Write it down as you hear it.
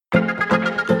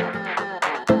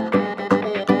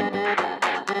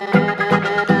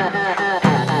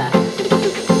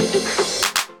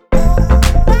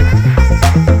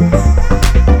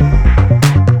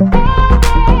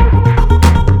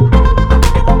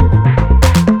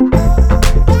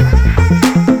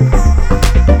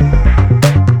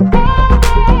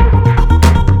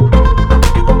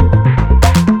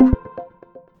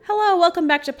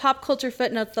back to Pop Culture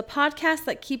Footnotes, the podcast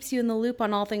that keeps you in the loop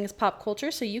on all things pop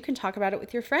culture so you can talk about it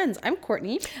with your friends. I'm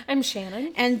Courtney. I'm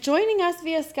Shannon. And joining us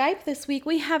via Skype this week,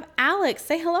 we have Alex.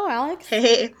 Say hello, Alex.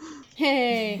 Hey.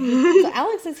 Hey. So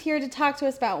Alex is here to talk to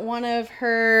us about one of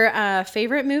her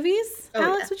favorite movies. Oh,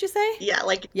 Alex, yeah. would you say? Yeah,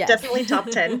 Yes. Definitely top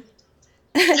 10.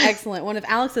 Excellent. One of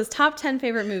Alex's top 10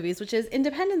 favorite movies, which is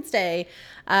Independence Day.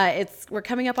 We're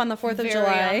coming up on the 4th of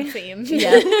July. On theme.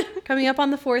 Yeah. Coming up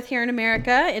on the 4th here in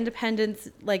America. Independence,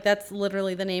 that's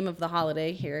literally the name of the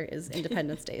holiday here is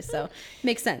Independence Day. So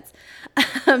makes sense.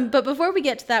 But before we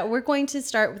get to that, we're going to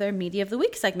start with our Media of the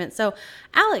Week segment. So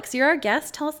Alex, you're our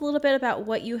guest. Tell us a little bit about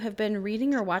what you have been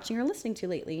reading or watching or listening to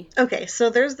lately. Okay, so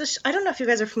there's this, I don't know if you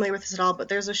guys are familiar with this at all, but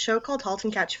there's a show called *Halt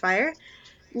and Catch Fire*.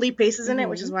 Lee Pace is in it,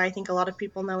 which is why I think a lot of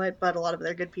people know it, but a lot of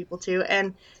other good people too.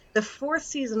 And the 4th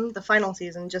season, the final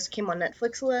season, just came on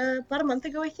Netflix about a month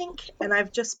ago, I think. And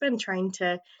I've just been trying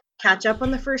to catch up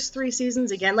on the first 3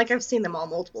 seasons again. I've seen them all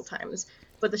multiple times,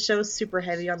 but the show's super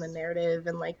heavy on the narrative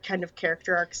and kind of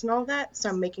character arcs and all that. So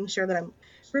I'm making sure that I'm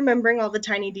remembering all the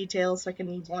tiny details so I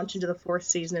can launch into the 4th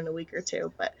season in a week or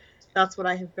two. But that's what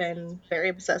I have been very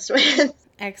obsessed with.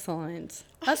 Excellent.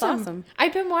 That's awesome.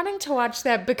 I've been wanting to watch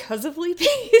that because of Lee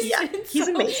Pace. Yeah, he's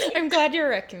amazing. I'm glad you're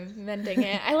recommending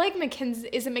it. I like Mackenzie.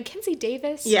 Is it Mackenzie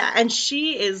Davis? Yeah, and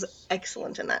she is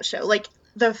excellent in that show.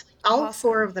 All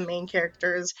 4 of the main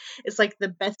characters, it's the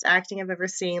best acting I've ever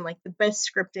seen, the best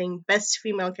scripting, best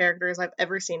female characters I've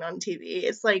ever seen on TV.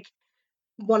 It's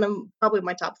one of probably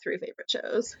my top 3 favorite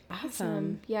shows.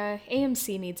 Awesome. Yeah,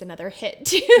 AMC needs another hit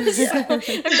too. So I'm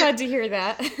glad to hear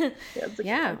that.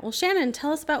 Yeah. Well, Shannon,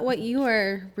 tell us about what you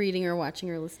are reading or watching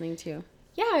or listening to.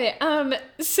 Yeah,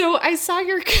 so I saw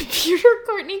your computer,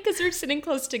 Courtney, because we're sitting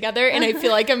close together, and I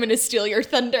feel like I'm going to steal your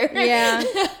thunder. Yeah,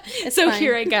 so fine.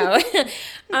 Here I go.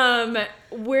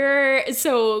 Queer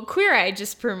Eye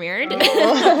just premiered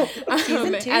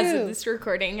as of this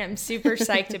recording. I'm super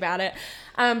psyched about it.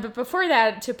 But before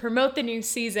that, to promote the new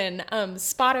season,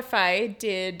 Spotify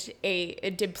did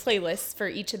playlists for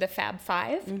each of the Fab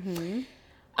Five. Mm-hmm.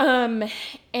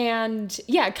 And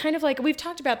yeah, kind of we've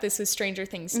talked about this with Stranger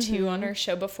Things too on our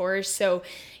show before. So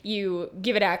you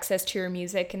give it access to your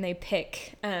music and they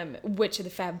pick which of the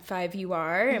Fab Five you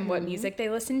are and what music they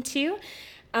listen to.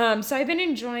 So I've been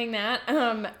enjoying that.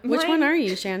 Which one are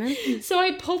you, Shannon? So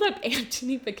I pulled up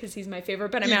Anthony because he's my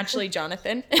favorite, but I'm actually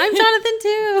Jonathan. I'm Jonathan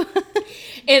too.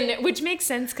 And which makes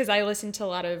sense because I listen to a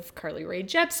lot of Carly Rae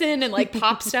Jepsen and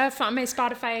pop stuff on my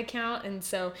Spotify account. And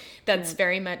so that's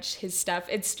very much his stuff.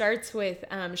 It starts with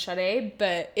Sade,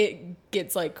 but it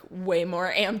gets way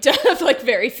more amped up,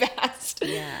 very fast.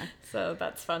 Yeah. So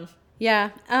that's fun.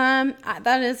 Yeah,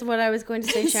 that is what I was going to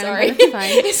say, Shannon. Sorry. But it's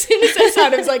fine. As soon as I saw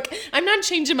it, I was like, I'm not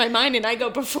changing my mind, and I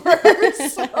go before her.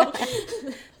 So.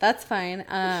 That's fine.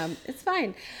 It's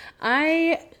fine.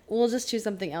 I will just choose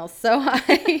something else. So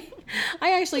I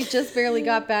actually just barely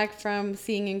got back from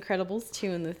seeing Incredibles 2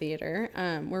 in the theater.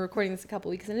 We're recording this a couple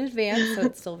weeks in advance, so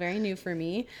it's still very new for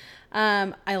me.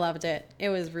 I loved it. It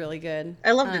was really good.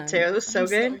 I loved it too. It was so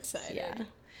good. So excited. Yeah.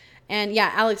 And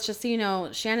yeah, Alex, just so you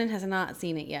know, Shannon has not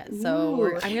seen it yet,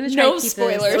 so I'm going to try no to keep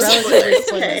spoilers. this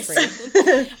relatively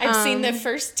spoiler-free. I've seen the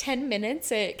first 10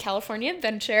 minutes at California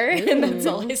Adventure, and that's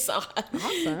all I saw.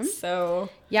 Awesome. So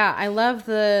yeah, I love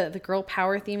the girl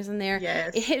power themes in there.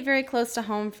 Yes. It hit very close to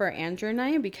home for Andrew and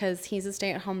I because he's a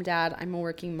stay-at-home dad. I'm a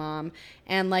working mom.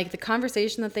 And the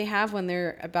conversation that they have when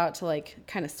they're about to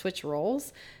kind of switch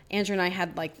roles, Andrew and I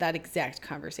had that exact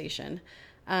conversation.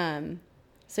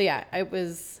 So yeah, it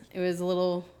was a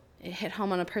little, it hit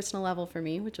home on a personal level for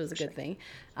me, which was a good thing.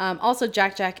 Also,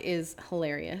 Jack is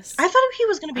hilarious. I thought he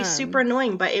was going to be super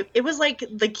annoying, but it was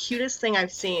the cutest thing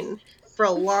I've seen for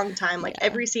a long time.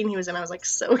 Every scene he was in, I was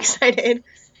so excited.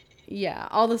 Yeah,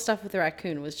 all the stuff with the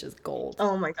raccoon was just gold.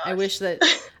 Oh my gosh. I wish that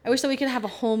we could have a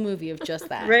whole movie of just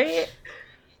that. Right?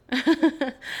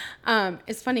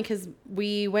 It's funny because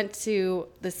we went to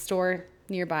the store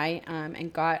nearby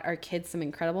and got our kids some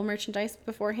Incredible merchandise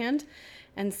beforehand.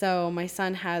 And so my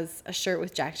son has a shirt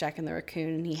with Jack and the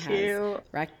raccoon, and he has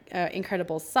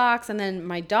Incredible socks. And then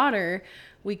my daughter,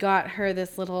 we got her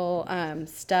this little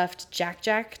stuffed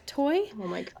Jack toy. Oh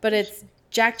my god! But it's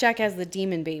Jack as the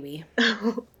demon baby.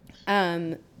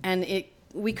 And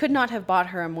we could not have bought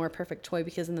her a more perfect toy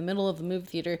because in the middle of the movie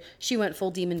theater, she went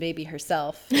full demon baby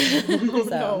herself.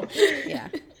 So, yeah.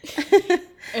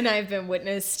 And I've been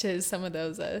witness to some of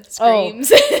those Oh, screams.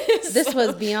 this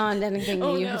was beyond anything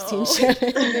that you have seen, Shannon.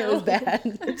 It was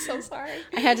bad. I'm so sorry.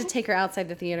 I had to take her outside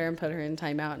the theater and put her in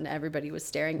timeout, and everybody was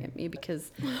staring at me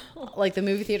because, like, the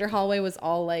movie theater hallway was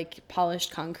all, like, polished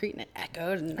concrete, and it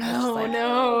echoed, and I was just like,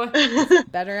 no. it's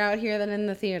better out here than in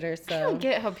the theater, so. I don't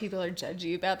get how people are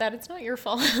judgy about that. It's not your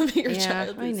fault that your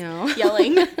child I is know.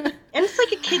 yelling. And it's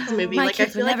like a kids movie. My Like, I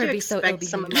kids feel would like you never be so expect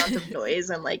some ill-behaved. amount of noise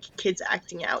and like kids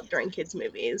acting out during kids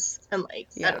movies, and like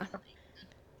I don't know.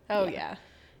 Oh, yeah.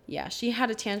 Yeah, she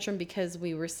had a tantrum because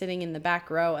we were sitting in the back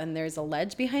row and there's a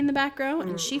ledge behind the back row,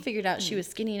 and she figured out she was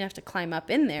skinny enough to climb up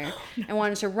in there and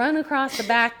wanted to run across the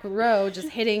back row, just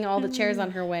hitting all the chairs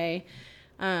on her way.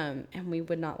 And we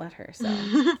would not let her, so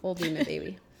full demon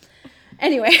baby.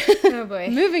 Anyway, Oh, boy.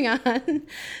 moving on.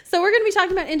 So we're going to be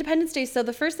talking about Independence Day. So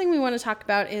the first thing we want to talk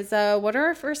about is what are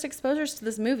our first exposures to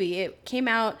this movie? It came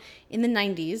out in the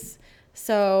 90s.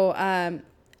 So,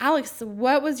 Alex,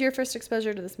 what was your first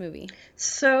exposure to this movie?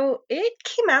 So it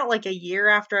came out like a year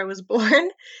after I was born.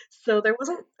 So there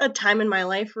wasn't a time in my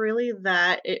life really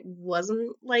that it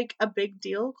wasn't like a big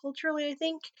deal culturally, I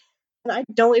think. And I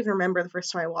don't even remember the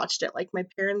first time I watched it. Like my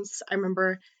parents, I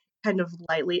remember kind of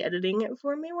lightly editing it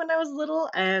for me when I was little,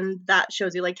 and that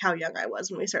shows you like how young I was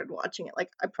when we started watching it.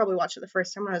 Like I probably watched it the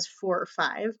first time when I was 4 or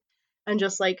 5, and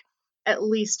just like at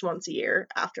least once a year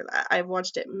after that. I've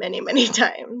watched it many, many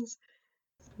times.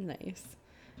 Nice.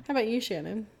 How about you,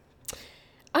 Shannon?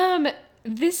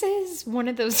 This is one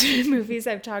of those movies,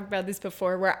 I've talked about this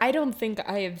before, where I don't think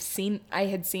I had seen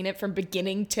it from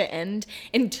beginning to end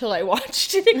until I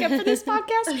watched it again for this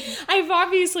podcast. I've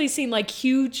obviously seen like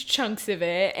huge chunks of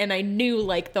it, and I knew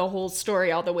like the whole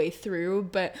story all the way through,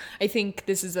 but I think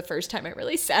this is the first time I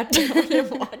really sat down and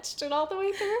watched it all the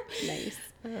way through. Nice.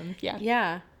 Yeah.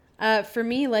 Yeah. For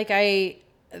me, like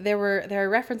there are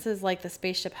references like the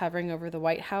spaceship hovering over the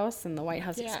White House and the White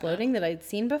House exploding that I'd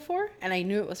seen before, and I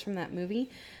knew it was from that movie.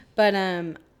 But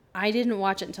I didn't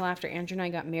watch it until after Andrew and I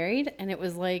got married, and it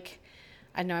was like,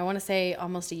 I don't know, I want to say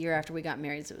almost a year after we got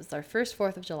married. So it was our first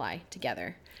 4th of July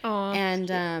together. Aww.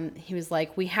 And he was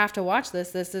like, we have to watch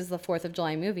this. This is the 4th of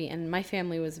July movie. And my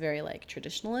family was very like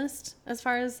traditionalist as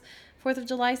far as 4th of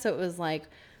July. So it was like,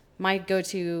 my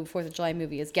go-to 4th of July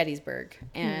movie is Gettysburg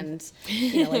and,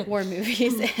 like war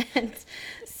movies. And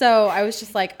so I was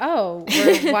just like, oh,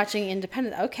 we're watching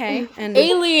Independence. Okay. And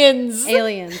Aliens,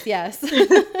 yes.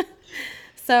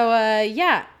 So,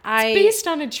 yeah. It's based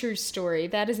on a true story.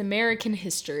 That is American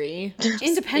history.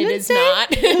 Independence Day?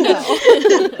 It is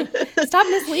not. No. Stop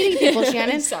misleading people,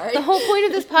 Shannon. I'm sorry. The whole point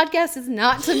of this podcast is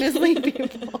not to mislead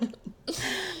people.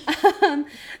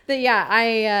 But yeah,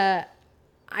 I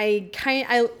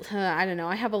don't know.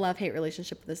 I have a love-hate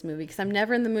relationship with this movie because I'm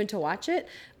never in the mood to watch it,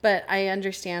 but I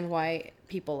understand why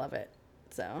people love it.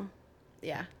 So,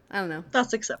 yeah, I don't know.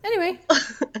 That's acceptable. Anyway,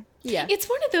 yeah. It's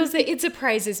one of those that it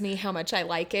surprises me how much I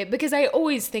like it, because I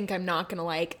always think I'm not going to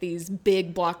like these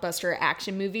big blockbuster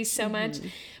action movies so much.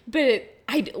 But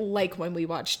I like when we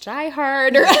watch Die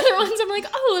Hard or other ones, I'm like,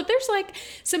 oh, if there's like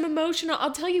some emotional,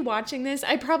 I'll tell you, watching this,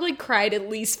 I probably cried at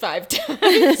least 5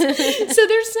 times. So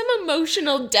there's some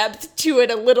emotional depth to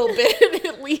it a little bit,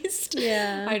 at least.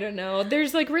 Yeah. I don't know.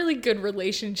 There's like really good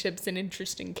relationships and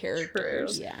interesting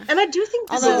characters. Yeah. And I do think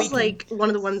this Although is like one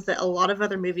of the ones that a lot of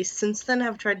other movies since then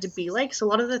have tried to be like. So a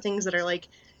lot of the things that are like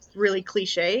really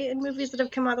cliche in movies that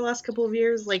have come out the last couple of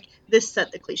years, like this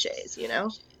set the cliches, you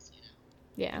know?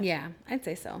 Yeah, I'd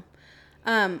say so.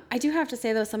 I do have to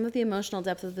say, though, some of the emotional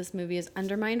depth of this movie is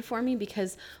undermined for me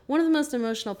because one of the most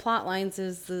emotional plot lines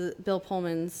is the Bill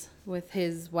Pullman's with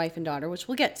his wife and daughter, which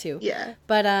we'll get to. Yeah.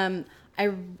 But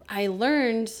I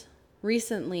learned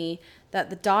recently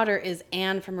that the daughter is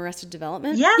Anne from Arrested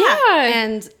Development. Yeah.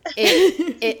 And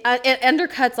it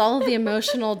undercuts all of the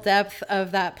emotional depth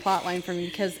of that plot line for me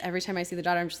because every time I see the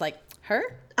daughter, I'm just like,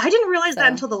 her? I didn't realize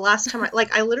that until the last time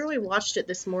I literally watched it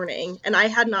this morning, and I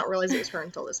had not realized it was her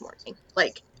until this morning.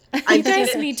 Like, you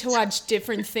guys need to watch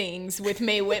different things with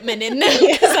Mae Whitman in them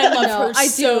because I love her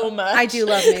so much. I do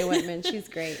love Mae Whitman. She's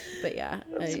great. But yeah,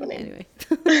 anyway.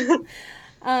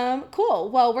 Cool.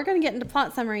 Well, we're going to get into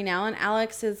plot summary now, and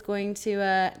Alex is going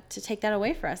to take that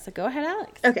away for us. So go ahead,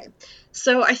 Alex. Okay.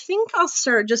 So I think I'll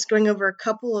start just going over a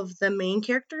couple of the main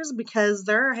characters because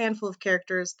there are a handful of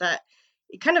characters that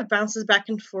it kind of bounces back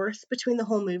and forth between the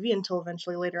whole movie until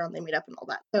eventually later on they meet up and all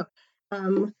that.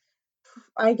 So,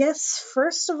 I guess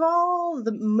first of all,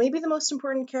 maybe the most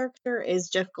important character is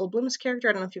Jeff Goldblum's character.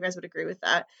 I don't know if you guys would agree with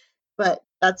that, but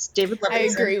That's David I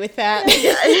Levinson. agree with that.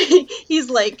 Yeah, he's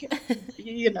like,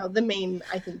 the main,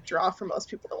 I think, draw for most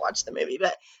people to watch the movie.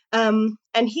 But and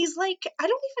he's like, I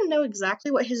don't even know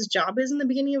exactly what his job is in the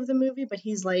beginning of the movie, but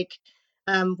he's like,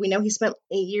 we know he spent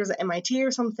 8 years at MIT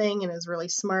or something and is really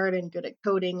smart and good at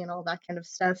coding and all that kind of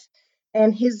stuff.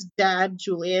 And his dad,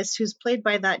 Julius, who's played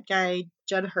by that guy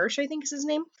Judd Hirsch, I think is his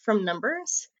name, from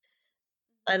Numbers.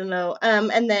 I don't know.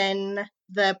 And then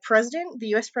the president, the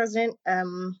U.S. president,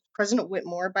 President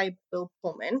Whitmore by Bill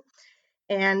Pullman,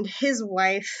 and his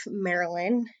wife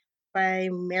Marilyn by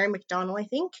Mary McDonnell, I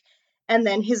think, and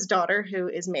then his daughter, who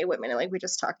is Mae Whitman, like we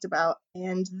just talked about.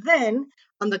 And then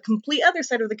on the complete other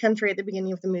side of the country at the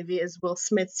beginning of the movie is Will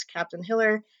Smith's Captain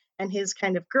Hiller and his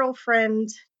kind of girlfriend,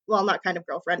 well, not kind of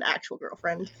girlfriend, actual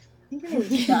girlfriend. I think her name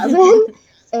is Jasmine,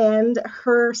 and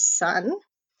her son,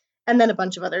 and then a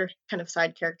bunch of other kind of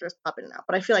side characters pop in and out.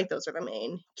 But I feel like those are the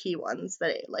main key ones that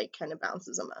it like kind of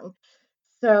bounces among.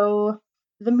 So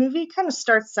the movie kind of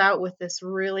starts out with this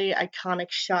really iconic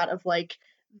shot of like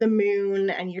the moon,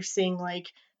 and you're seeing like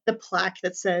the plaque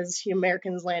that says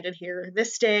Americans landed here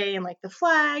this day, and like the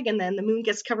flag, and then the moon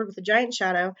gets covered with a giant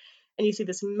shadow, and you see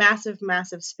this massive,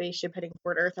 massive spaceship heading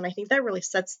toward Earth. And I think that really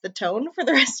sets the tone for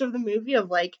the rest of the movie of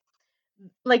like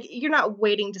you're not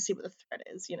waiting to see what the threat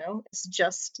is, it's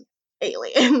just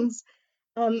aliens.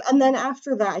 And then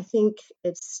after that, I think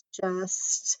it's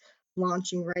just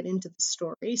launching right into the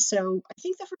story. So I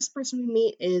think the first person we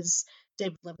meet is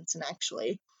David Levinson,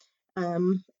 actually.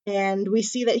 And we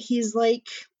see that he's like,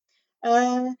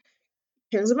 uh,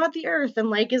 cares about the earth and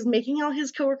like is making all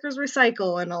his coworkers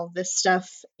recycle and all this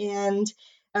stuff. And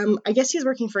I guess he's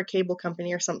working for a cable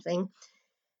company or something.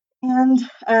 And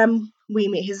we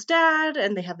meet his dad,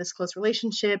 and they have this close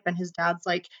relationship. And his dad's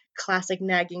like classic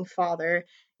nagging father.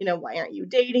 Why aren't you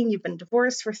dating? You've been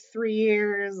divorced for 3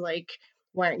 years. Like,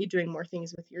 why aren't you doing more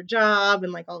things with your job?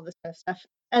 And like all this kind of stuff.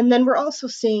 And then we're also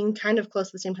seeing kind of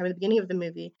close to the same time at the beginning of the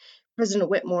movie, President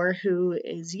Whitmore, who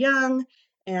is young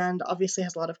and obviously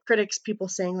has a lot of critics, people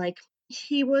saying like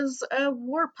he was a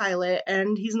war pilot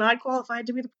and he's not qualified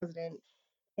to be the president.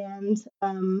 And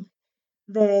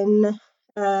then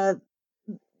uh,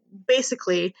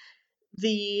 basically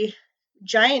the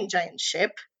giant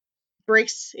ship not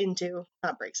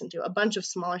breaks into a bunch of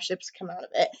smaller ships come out of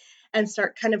it and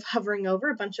start kind of hovering over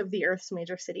a bunch of the Earth's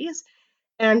major cities.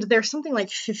 And they're something like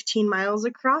 15 miles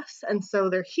across, and so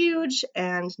they're huge,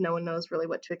 and no one knows really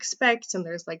what to expect, and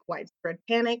there's like widespread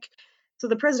panic. So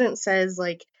the president says,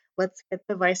 like, let's get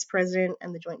the vice president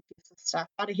and the joint chiefs of staff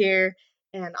out of here,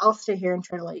 and I'll stay here and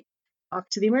try to like talk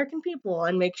to the American people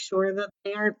and make sure that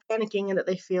they aren't panicking and that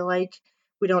they feel like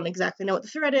we don't exactly know what the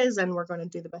threat is, and we're going to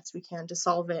do the best we can to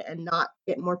solve it and not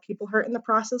get more people hurt in the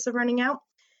process of running out.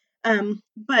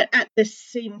 But at the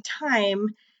same time,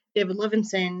 David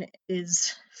Levinson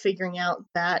is figuring out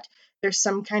that there's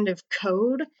some kind of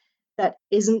code that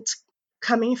isn't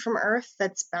coming from Earth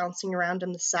that's bouncing around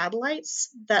in the satellites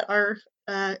that are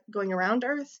going around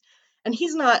Earth. And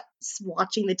he's not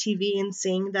watching the TV and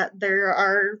seeing that there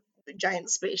are giant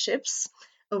spaceships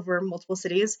over multiple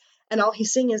cities. And all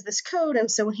he's seeing is this code. And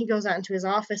so when he goes out into his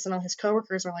office and all his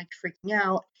coworkers are like freaking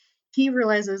out, he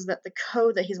realizes that the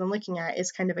code that he's been looking at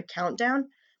is kind of a countdown,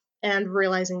 and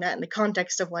realizing that in the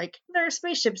context of like there are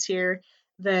spaceships here,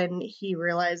 then he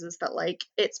realizes that like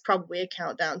it's probably a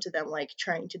countdown to them like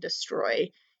trying to destroy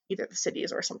either the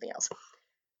cities or something else.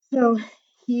 So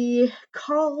he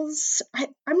calls, I'm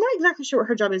not exactly sure what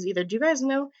her job is either. Do you guys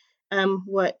know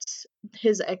what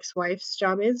his ex-wife's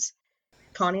job is?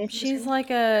 Connie, I think is her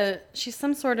name. She's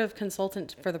some sort of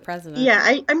consultant for the president. Yeah,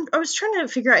 I was trying to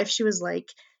figure out if she was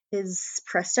like his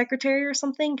press secretary or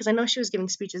something, because I know she was giving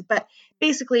speeches, but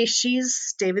basically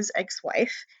she's David's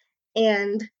ex-wife,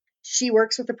 and she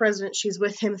works with the president. She's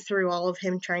with him through all of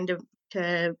him trying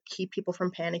to keep people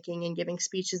from panicking and giving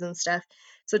speeches and stuff.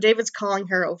 So David's calling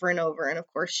her over and over, and of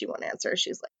course she won't answer.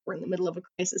 She's like, "We're in the middle of a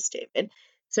crisis, David."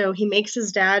 So he makes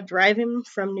his dad drive him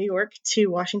from New York to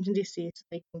Washington D.C. so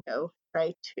they can go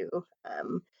try to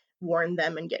warn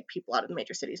them and get people out of the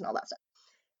major cities and all that stuff.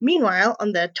 Meanwhile,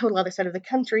 on the total other side of the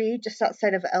country, just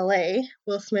outside of LA,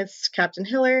 Will Smith's Captain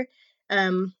Hiller,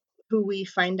 um, who we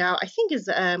find out I think is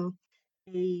a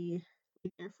Air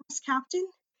Force captain,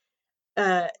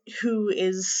 uh, who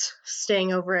is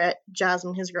staying over at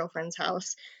Jasmine, his girlfriend's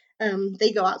house.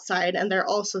 They go outside and they're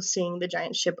also seeing the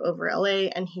giant ship over LA,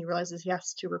 and he realizes he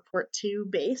has to report to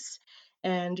base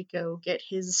and go get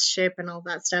his ship and all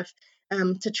that stuff,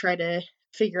 to try to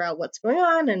figure out what's going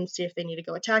on and see if they need to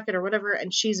go attack it or whatever.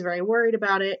 And she's very worried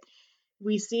about it.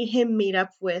 We see him meet up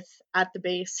with at the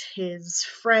base his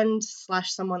friend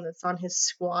slash someone that's on his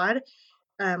squad,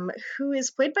 who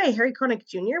is played by Harry Connick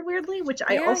Jr. weirdly, which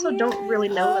I Yeah, also he don't really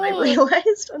know that I Oh.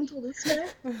 realized until this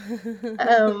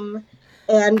time.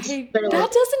 And they're That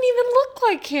like, doesn't even look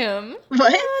like him.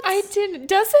 what? I didn't.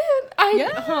 Does it?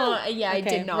 Yeah. Yeah, I Okay,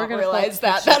 did we're not gonna pull realize up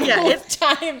that pictures. that Yeah, whole it's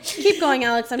time. Keep going,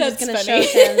 Alex. I'm just That's going to show funny.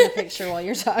 Shannon the picture while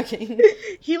you're talking.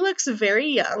 he looks very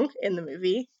young in the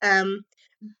movie.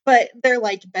 But they're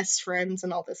like best friends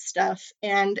and all this stuff.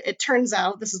 And it turns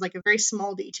out this is like a very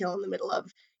small detail in the middle of,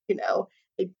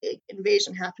 a big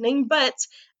invasion happening. But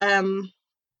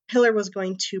Hiller was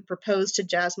going to propose to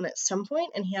Jasmine at some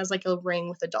point, and he has like a ring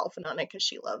with a dolphin on it because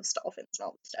she loves dolphins and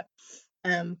all this stuff.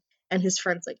 And his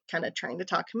friend's like kind of trying to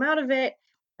talk him out of it.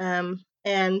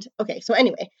 And okay, so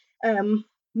anyway,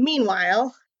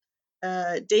 meanwhile,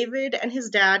 David and his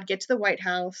dad get to the White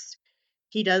House.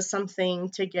 He does something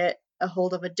to get a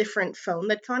hold of a different phone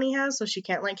that Connie has so she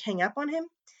can't like hang up on him,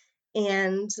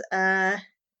 and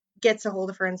gets a hold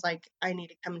of her and's like, I need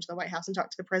to come into the White House and talk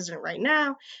to the president right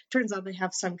now. Turns out they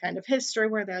have some kind of history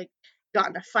where they like, got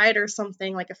in a fight or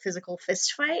something, like a physical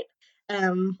fist fight.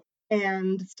 And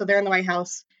so they're in the White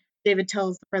House. David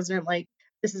tells the president, like,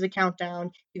 this is a countdown.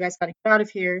 You guys got to get out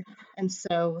of here. And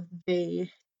so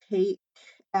they take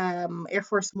Air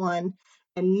Force One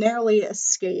and narrowly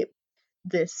escape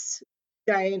this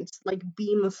giant like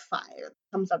beam of fire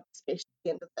that comes up the space at the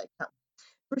end of the account.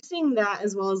 We're seeing that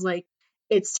as well as like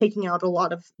it's taking out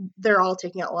they're all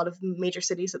taking out a lot of major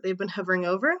cities that they've been hovering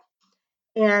over.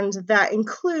 And that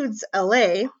includes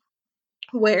LA,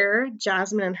 where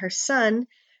Jasmine and her son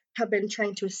have been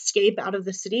trying to escape out of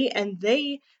the city, and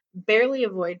they barely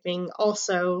avoid being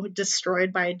also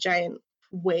destroyed by a giant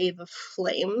wave of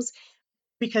flames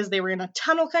because they were in a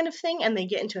tunnel kind of thing, and they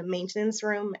get into a maintenance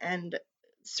room and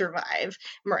survive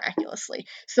miraculously.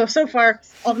 So far,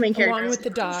 all the main characters Along with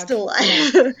the dog. still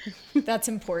alive. That's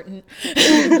important.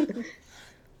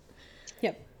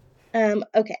 Yep.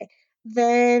 Okay.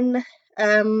 Then,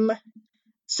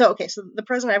 so the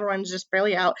president, everyone's just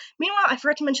barely out. Meanwhile, I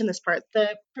forgot to mention this part.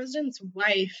 The president's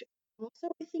wife, also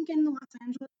I think in Los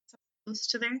Angeles, close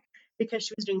to there, because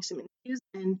she was doing some interviews,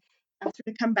 and after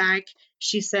they come back,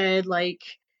 she said like,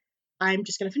 I'm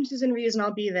just gonna finish these interviews and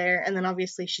I'll be there. And then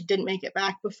obviously she didn't make it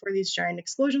back before these giant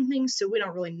explosion things, so we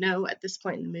don't really know at this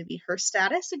point in the movie her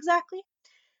status exactly.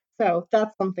 So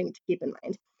that's something to keep in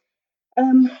mind.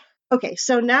 Okay,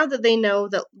 so now that they know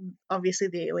that obviously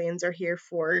the aliens are here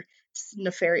for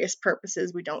nefarious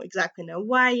purposes, we don't exactly know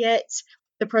why yet.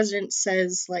 The president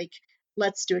says, like,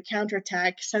 let's do a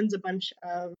counterattack, sends a bunch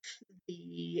of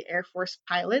the Air Force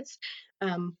pilots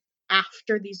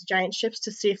after these giant ships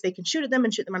to see if they can shoot at them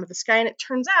and shoot them out of the sky. And it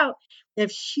turns out they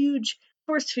have huge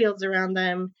force fields around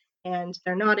them, and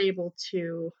they're not able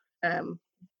to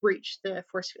breach the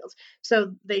force fields.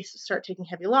 So they start taking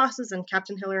heavy losses, and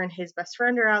Captain Hiller and his best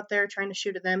friend are out there trying to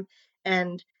shoot at them,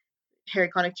 and Harry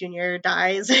Connick Jr.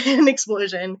 dies in an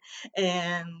explosion,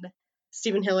 and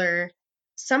Stephen Hiller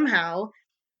somehow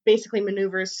basically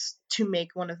maneuvers to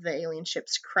make one of the alien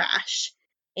ships crash,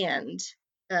 and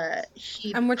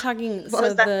And we're talking, what so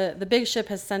was that? the big ship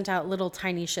has sent out little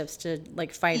tiny ships to,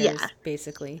 like, fighters, Yeah,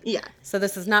 basically. yeah. So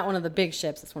this is not one of the big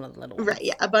ships, it's one of the little ones. Right,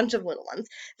 yeah, a bunch of little ones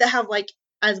that have like,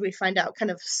 as we find out, kind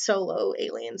of solo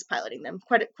aliens piloting them,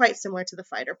 quite similar to the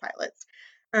fighter pilots.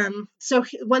 So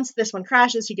once this one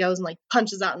crashes, he goes and like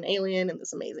punches out an alien in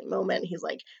this amazing moment. He's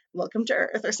like, "Welcome to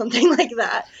Earth" or something like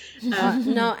that.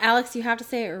 No, Alex, you have to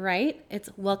say it right. It's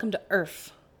welcome to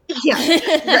Earth. Yeah,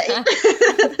 right.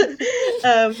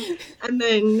 And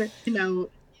then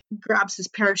grabs his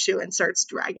parachute and starts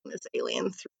dragging this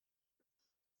alien through.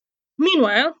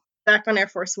 Meanwhile, back on Air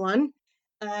Force One,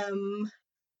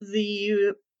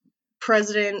 the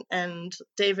president and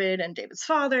David's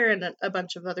father and a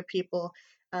bunch of other people,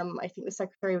 I think the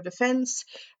Secretary of Defense,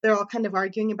 they're all kind of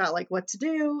arguing about like what to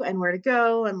do and where to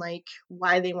go and like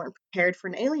why they weren't prepared for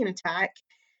an alien attack.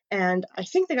 And I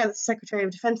think the Secretary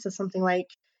of Defense says something like,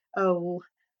 oh,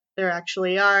 there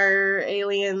actually are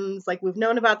aliens, like we've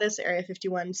known about this, Area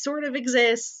 51 sort of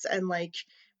exists, and like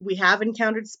we have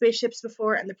encountered spaceships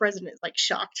before. And the president is like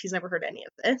shocked, he's never heard any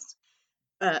of this,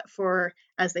 for,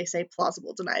 as they say,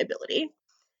 plausible deniability.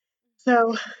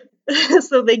 So,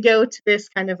 so they go to this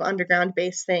kind of underground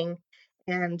base thing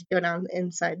and go down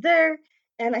inside there.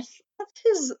 And I think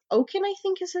that's Oaken, I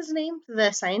think is his name,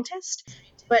 the scientist.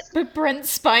 But Brent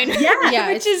Spiner,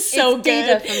 yeah, which is so it's good.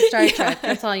 Data from Star Trek.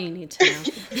 That's all you need to know.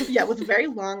 yeah, with very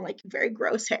long, like very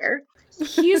gross hair.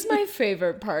 He's my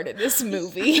favorite part of this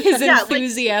movie. His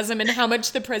enthusiasm and how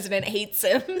much the president hates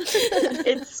him.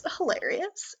 It's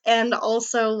hilarious. And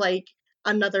also like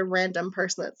another random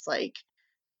person that's like,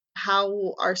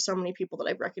 how are so many people that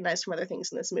I've recognized from other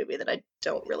things in this movie that I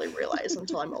don't really realize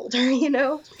until I'm older, you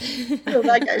know? So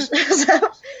that guy shows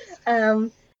up.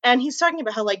 Um, and he's talking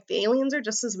about how, like, the aliens are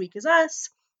just as weak as us,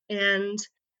 and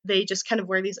they just kind of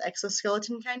wear these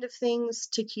exoskeleton kind of things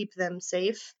to keep them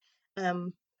safe.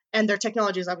 Um, and their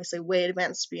technology is obviously way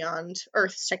advanced beyond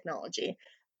Earth's technology,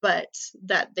 but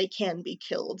that they can be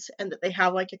killed, and that they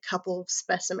have, like, a couple of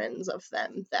specimens of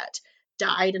them that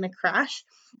died in a crash.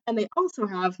 And they also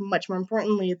have, much more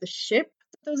importantly, the ship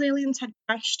that those aliens had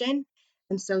crashed in.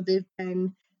 And so they've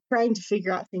been trying to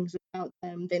figure out things about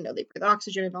them. They know they breathe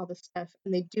oxygen and all this stuff,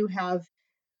 and they do have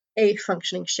a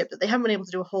functioning ship that they haven't been able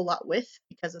to do a whole lot with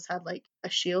because it's had like a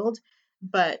shield,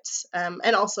 but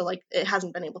and also like it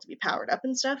hasn't been able to be powered up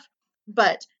and stuff.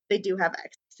 But they do have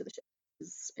access to the ship, which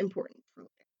is important for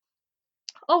later.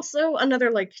 Also,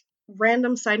 another like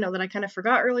random side note that I kind of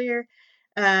forgot earlier.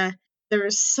 Uh, there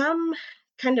was some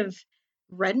kind of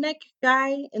redneck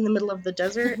guy in the middle of the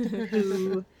desert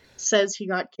who says he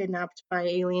got kidnapped by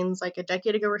aliens like a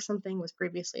decade ago or something, was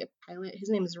previously a pilot. His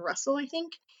name is Russell, I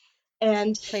think.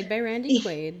 And Played by Randy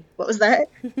Quaid. what was that?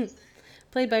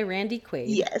 Played by Randy Quaid.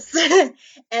 Yes.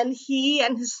 And he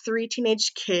and his 3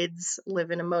 teenage kids live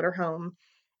in a motorhome,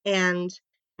 and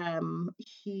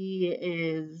he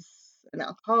is an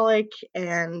alcoholic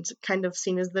and kind of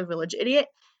seen as the village idiot.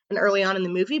 And early on in the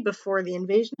movie, before the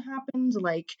invasion happened,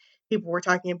 like, people were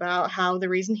talking about how the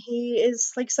reason he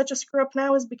is like such a screw up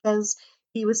now is because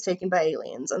he was taken by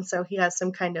aliens, and so he has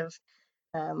some kind of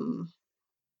um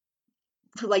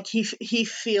like he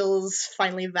feels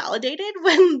finally validated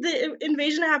when the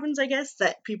invasion happens, I guess,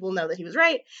 that people know that he was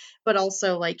right, but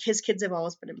also like his kids have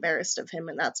always been embarrassed of him,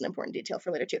 and that's an important detail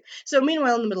for later too. So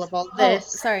meanwhile, in the middle of all Oh, this,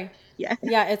 sorry. yeah,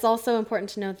 Yeah, it's also important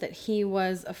to note that he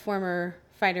was a former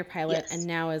fighter pilot yes, and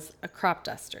now is a crop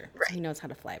duster. So he right, knows how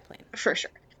to fly a plane. for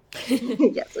sure.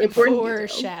 Yes, important detail.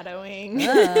 Foreshadowing.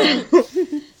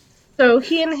 So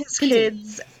he and his Continue.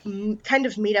 kids kind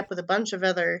of meet up with a bunch of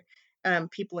other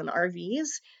people in RVs,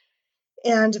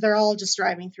 and they're all just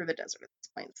driving through the desert at this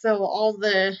point. So all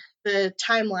the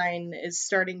timeline is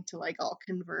starting to like all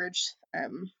converge.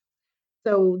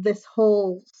 So this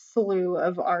whole slew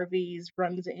of RVs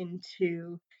runs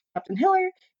into Captain Hiller,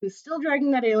 who's still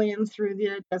dragging that alien through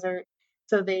the desert.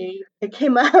 So they pick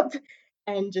him up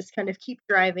and just kind of keep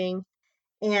driving.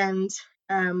 And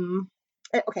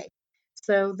okay,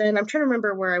 so then I'm trying to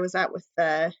remember where I was at with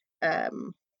the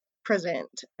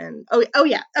president. And oh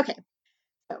yeah, okay.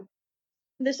 So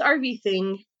this RV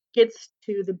thing gets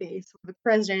to the base where the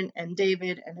president and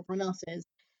David and everyone else is,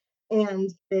 and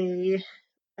they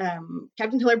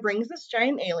Captain Hiller brings this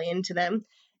giant alien to them,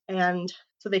 and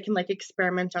so they can like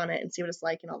experiment on it and see what it's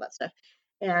like and all that stuff.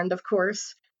 And of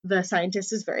course, the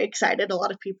scientist is very excited. A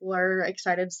lot of people are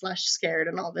excited slash scared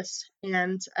and all this,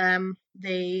 and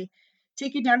they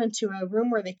take it down into a room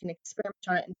where they can experiment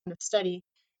on it and kind of study.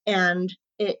 And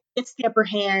it gets the upper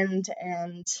hand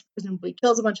and presumably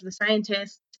kills a bunch of the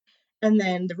scientists. And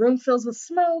then the room fills with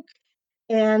smoke,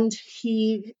 and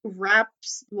he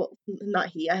wraps, well, not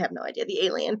he, I have no idea, the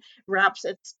alien wraps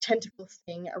its tentacle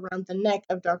thing around the neck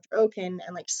of Dr. Oaken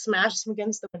and like smashes him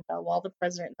against the window while the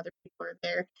president and other people are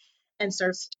there, and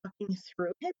starts talking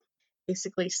through him,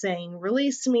 basically saying,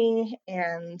 release me,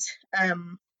 and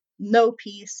no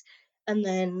peace. And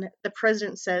then the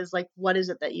president says, like, what is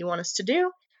it that you want us to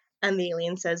do? And the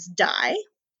alien says, die,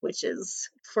 which is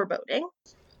foreboding.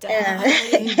 And,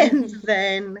 Die. and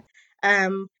then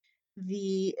um,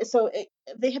 they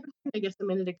had been, I guess, a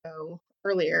minute ago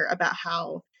earlier about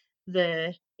how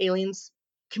the aliens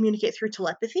communicate through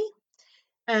telepathy,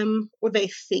 or they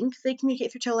think they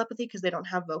communicate through telepathy because they don't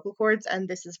have vocal cords, and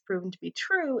this is proven to be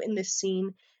true in this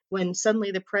scene when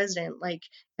suddenly the president like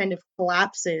kind of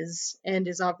collapses and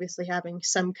is obviously having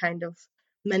some kind of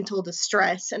mental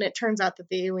distress, and it turns out that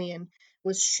the alien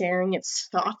was sharing its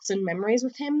thoughts and memories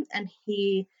with him, and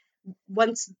he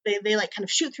once they like kind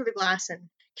of shoot through the glass and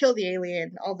kill the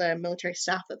alien, all the military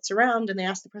staff that's around, and they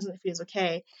ask the president if he is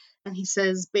okay, and he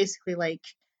says basically like,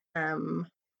 um,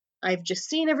 I've just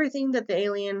seen everything that the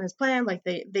alien has planned. Like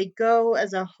they go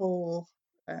as a whole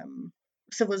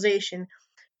civilization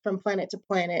from planet to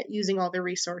planet using all their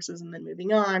resources and then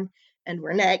moving on, and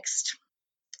we're next.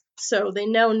 So they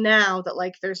know now that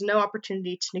like there's no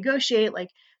opportunity to negotiate, like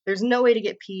there's no way to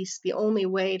get peace. The only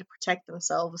way to protect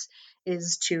themselves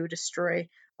is to destroy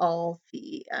all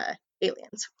the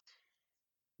aliens.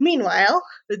 Meanwhile,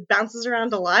 it bounces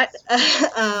around a lot.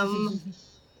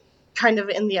 Kind of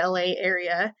in the LA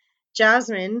area,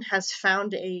 Jasmine has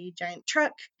found a giant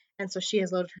truck, and so she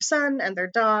has loaded her son and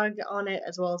their dog on it,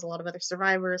 as well as a lot of other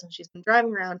survivors, and she's been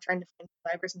driving around trying to find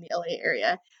survivors in the LA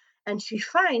area. and she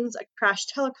finds a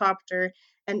crashed helicopter,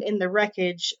 and in the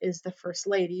wreckage is the First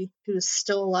Lady, who's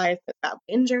still alive but badly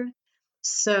injured.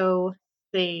 So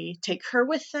they take her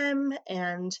with them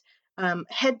and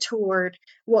head toward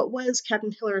what was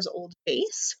Captain Hiller's old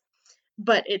base,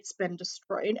 but it's been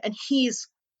destroyed. And he's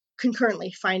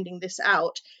concurrently finding this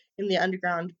out in the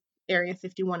underground Area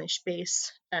 51-ish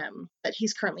base that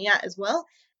he's currently at as well.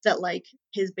 That like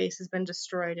his base has been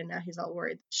destroyed, and now he's all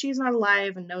worried that she's not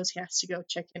alive, and knows he has to go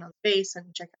check in on the base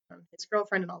and check on his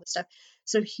girlfriend and all this stuff.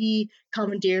 So he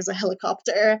commandeers a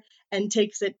helicopter and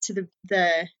takes it to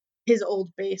the his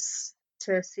old base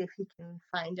to see if he can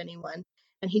find anyone.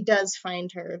 And he does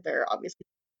find her. They're obviously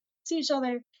see each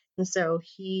other, and so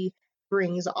he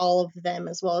brings all of them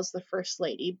as well as the First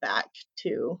Lady back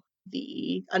to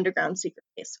the underground secret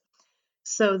base.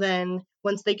 So then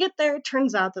once they get there, it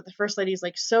turns out that the First Lady is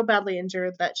like so badly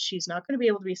injured that she's not going to be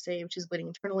able to be saved. She's bleeding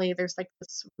internally. There's like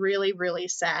this really, really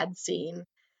sad scene,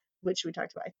 which we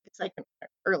talked about, I think it's like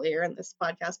earlier in this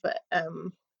podcast, but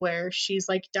where she's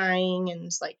like dying and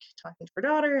is like talking to her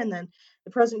daughter, and then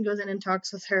the president goes in and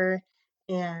talks with her,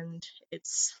 and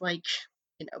it's like,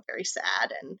 very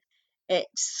sad, and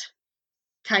it's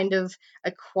kind of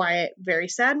a quiet, very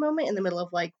sad moment in the middle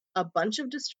of like a bunch of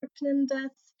destruction and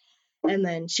death. And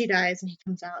then she dies, and he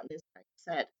comes out and is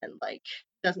upset and like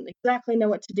doesn't exactly know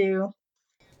what to do.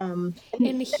 And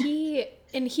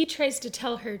he tries to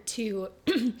tell her to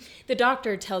the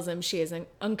doctor tells him she has an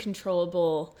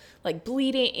uncontrollable like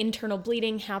bleeding, internal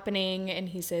bleeding happening, and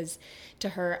he says to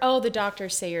her, "Oh, the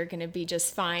doctors say you're going to be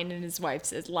just fine." And his wife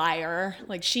says, "Liar."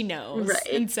 Like she knows. Right.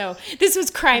 And so this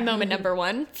was cry moment number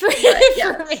 1 for, right,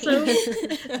 yeah. for me.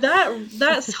 So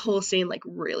that whole scene like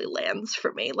really lands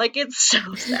for me. Like it's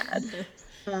so sad.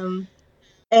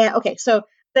 Okay, so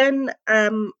then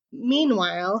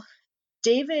meanwhile,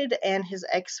 David and his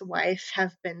ex-wife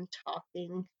have been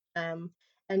talking,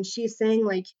 and she's saying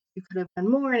like you could have done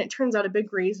more, and it turns out a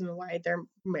big reason why their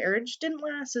marriage didn't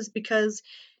last is because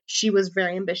she was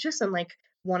very ambitious and like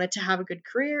wanted to have a good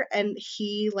career, and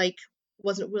he like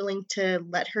wasn't willing to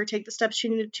let her take the steps she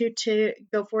needed to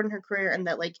go forward in her career, and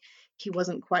that like he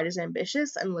wasn't quite as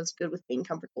ambitious and was good with being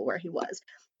comfortable where he was.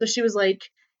 So she was like,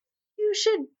 you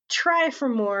should try for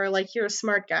more, like you're a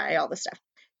smart guy, all this stuff.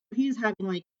 He's having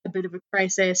like a bit of a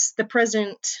crisis. The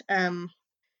president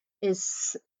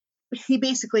is he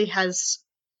basically has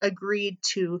agreed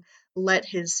to let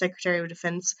his Secretary of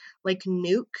Defense like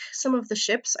nuke some of the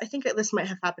ships. I think that this might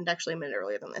have happened actually a minute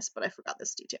earlier than this, but I forgot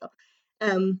this detail.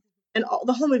 And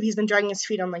the whole movie he's been dragging his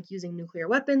feet on like using nuclear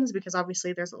weapons, because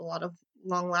obviously there's a lot of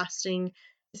long-lasting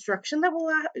destruction that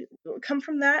will come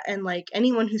from that, and like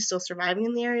anyone who's still surviving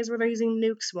in the areas where they're using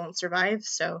nukes won't survive.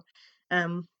 So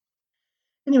um,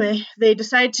 anyway, they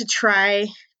decide to try.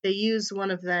 They use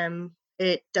one of them.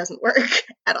 It doesn't work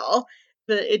at all.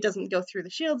 It doesn't go through the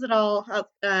shields at all.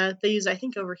 They use, I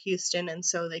think, over Houston, and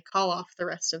so they call off the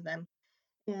rest of them.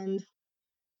 And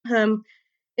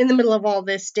in the middle of all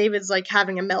this, David's like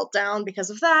having a meltdown because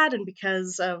of that, and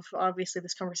because of obviously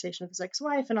this conversation with his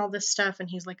ex-wife and all this stuff, and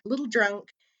he's like a little drunk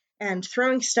and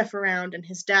throwing stuff around, and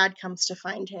his dad comes to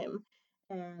find him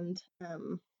and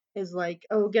is like,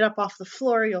 oh, get up off the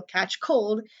floor, you'll catch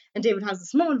cold. And David has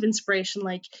this moment of inspiration,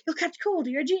 like, you'll catch cold,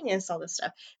 you're a genius, all this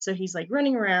stuff. So he's like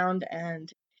running around and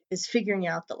is figuring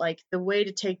out that like the way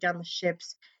to take down the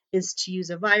ships is to use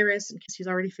a virus, and because he's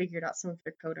already figured out some of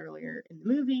their code earlier in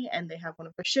the movie, and they have one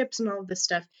of their ships and all of this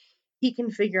stuff, he can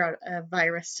figure out a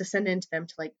virus to send into them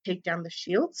to like take down the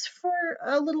shields for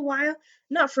a little while,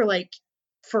 not for like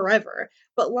forever,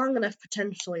 but long enough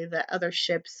potentially that other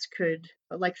ships could,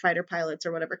 like fighter pilots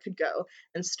or whatever, could go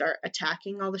and start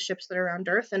attacking all the ships that are around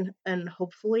Earth, and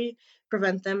hopefully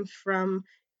prevent them from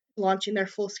launching their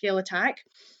full scale attack.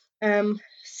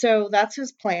 So that's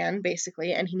his plan,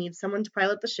 basically, and he needs someone to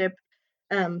pilot the ship,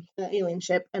 the alien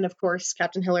ship, and of course,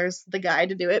 Captain Hiller's the guy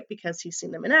to do it because he's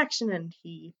seen them in action, and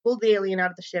he pulled the alien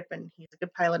out of the ship, and he's a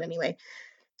good pilot anyway.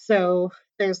 So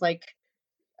there's like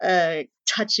a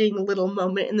touching little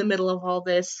moment in the middle of all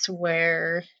this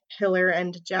where Hiller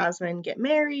and Jasmine get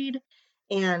married,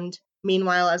 and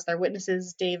meanwhile, as their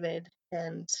witnesses, David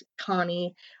and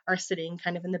Connie are sitting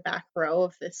kind of in the back row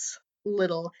of this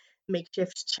little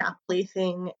makeshift chapel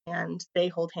thing, and they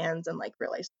hold hands and like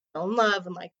realize they fell in love,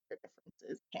 and like their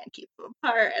differences can't keep them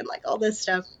apart, and like all this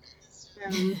stuff.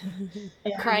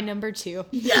 Cry number 2.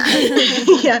 Yeah,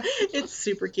 yeah, it's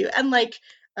super cute, and like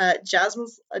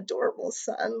Jasmine's adorable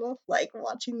son, like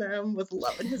watching them with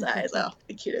love in his eyes. Oh,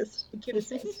 the cutest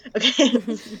thing.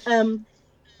 Okay,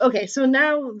 okay, so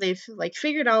now they've like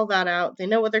figured all that out. They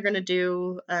know what they're gonna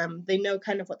do. They know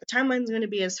kind of what the timeline's gonna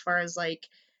be as far as like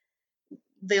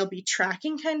they'll be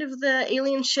tracking kind of the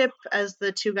alien ship as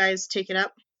the two guys take it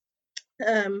up.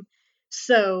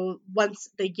 So once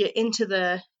they get into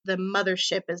the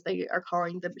mothership, as they are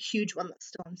calling the huge one that's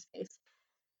still in space,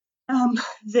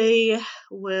 they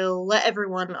will let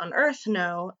everyone on Earth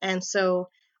know, and so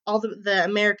all the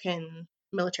American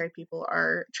military people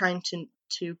are trying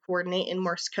to coordinate in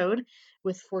Morse code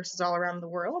with forces all around the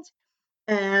world,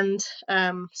 and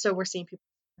so we're seeing people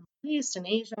in the Middle East and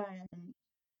Asia and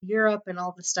Europe and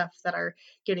all the stuff that are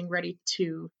getting ready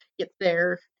to get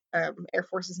their air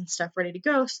forces and stuff ready to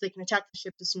go so they can attack the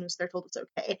ship as soon as they're told it's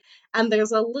okay. And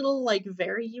there's a little like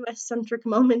very US centric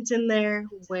moment in there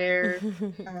where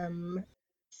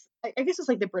I guess it's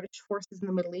like the British forces in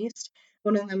the Middle East.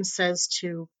 One of them says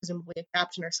to presumably a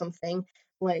captain or something,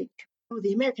 like, "Oh,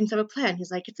 the Americans have a plan."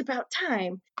 He's like, "It's about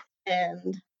time,"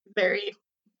 and very,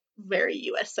 very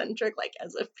US centric, like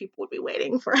as if people would be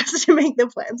waiting for us to make the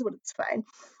plans, but it's fine.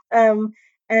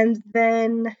 And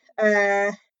then,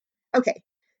 okay,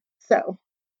 so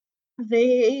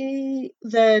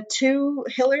the two,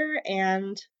 Hiller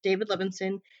and David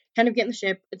Levinson, kind of get in the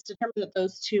ship. It's determined that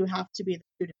those two have to be the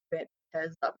two to do it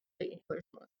because obviously Hiller's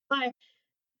the most fly.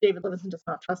 David Levinson does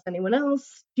not trust anyone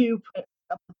else to put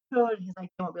up the code. He's like,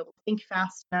 they won't be able to think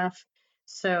fast enough.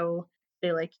 So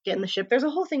they like get in the ship. There's a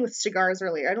whole thing with cigars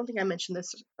earlier. I don't think I mentioned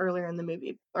this earlier in the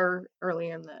movie or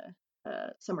earlier in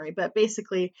the summary, but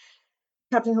basically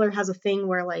Captain Hiller has a thing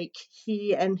where like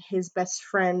he and his best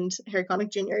friend Harry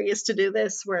Connick Jr. used to do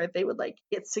this, where they would like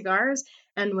get cigars,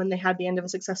 and when they had the end of a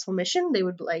successful mission, they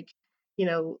would like, you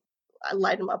know,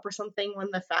 light him up or something when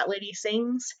the fat lady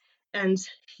sings, and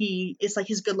it's like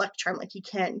his good luck charm. Like he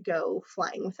can't go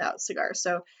flying without cigars.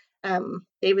 So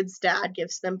David's dad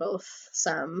gives them both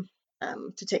some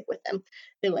to take with them.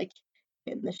 They like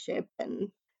in the ship and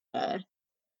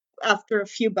after a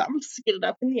few bumps, get it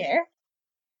up in the air.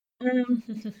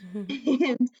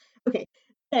 And okay,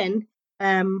 then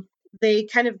they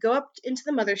kind of go up into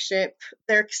the mothership.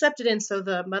 They're accepted in, so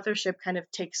the mothership kind of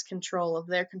takes control of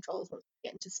their controls once they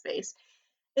get into space.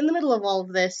 In the middle of all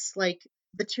of this, like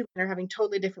the two men are having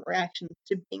totally different reactions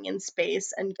to being in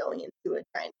space and going into a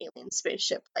giant alien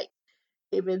spaceship. Like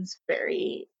David's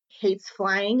very hates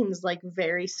flying and is like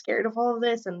very scared of all of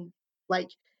this and like,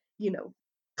 you know,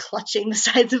 clutching the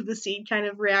sides of the seat kind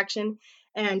of reaction.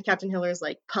 And Captain Hiller's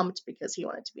like pumped because he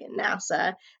wanted to be in NASA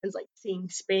and is like seeing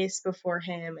space before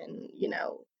him and, you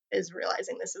know, is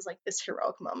realizing this is like this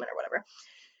heroic moment or whatever.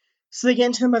 So they get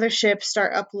into the mothership,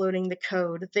 start uploading the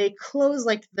code. They close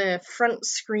like the front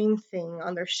screen thing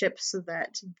on their ship so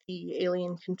that the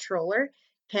alien controller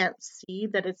can't see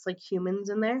that it's like humans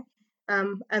in there.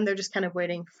 And they're just kind of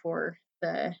waiting for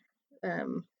the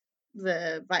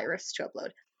virus to upload.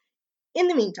 In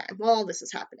the meantime, while all this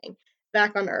is happening,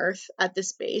 back on Earth at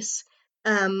this base,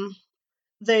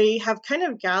 they have kind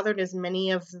of gathered as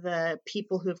many of the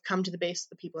people who have come to the base,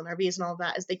 the people in RVs and all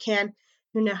that, as they can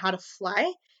who know how to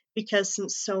fly, because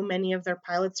since so many of their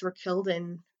pilots were killed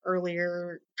in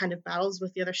earlier kind of battles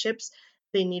with the other ships,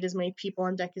 they need as many people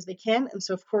on deck as they can. And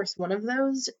so, of course, one of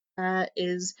those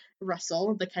is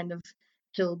Russell, the kind of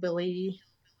hillbilly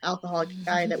alcoholic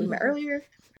guy that we met earlier.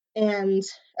 And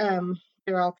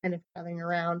they're all kind of gathering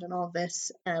around and all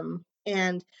this.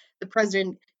 And the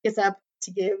president gets up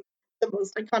to give the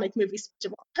most iconic movie speech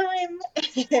of all time,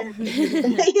 and it's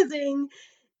amazing.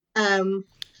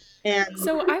 And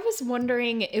So I was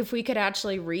wondering if we could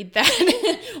actually read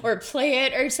that or play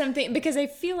it or something, because I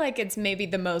feel like it's maybe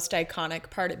the most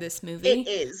iconic part of this movie. It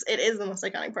is the most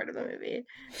iconic part of the movie.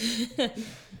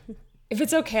 If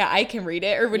it's okay, I can read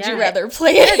it, or would you Yeah. rather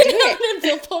play it in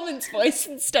Bill Pullman's voice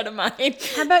instead of mine?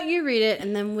 How about you read it,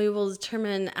 and then we will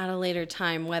determine at a later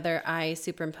time whether I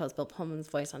superimpose Bill Pullman's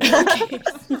voice on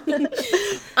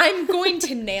it. I'm going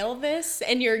to nail this,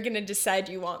 and you're going to decide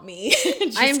you want me.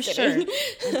 I'm kidding.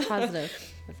 sure. I'm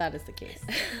positive that is the case.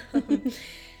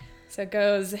 So it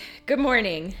goes, "Good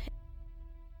morning.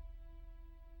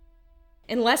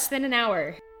 In less than an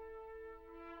hour,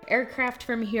 aircraft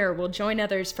from here will join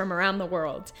others from around the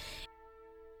world,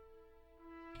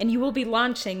 and you will be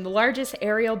launching the largest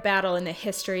aerial battle in the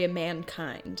history of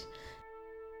mankind.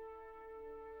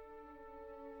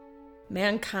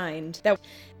 Mankind. That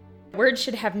word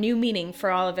should have new meaning for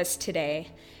all of us today.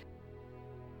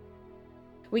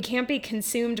 We can't be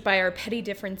consumed by our petty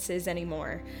differences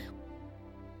anymore.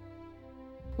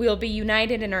 We will be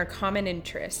united in our common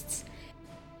interests.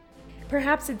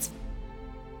 Perhaps it's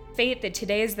fate that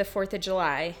today is the 4th of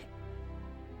July,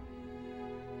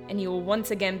 and you will once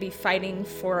again be fighting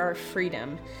for our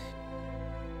freedom.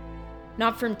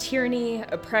 Not from tyranny,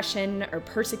 oppression, or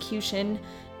persecution,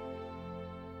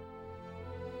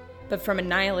 but from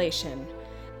annihilation.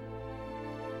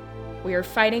 We are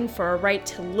fighting for our right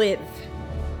to live,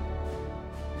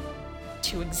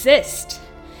 to exist.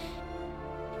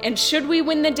 And should we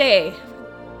win the day,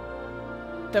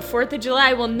 the 4th of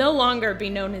July will no longer be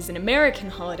known as an American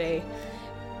holiday,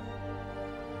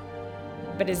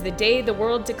 but as the day the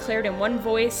world declared in one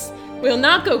voice, we will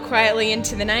not go quietly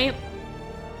into the night.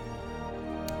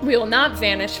 We will not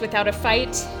vanish without a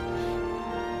fight.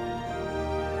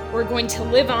 We're going to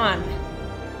live on.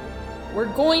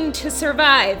 We're going to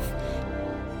survive.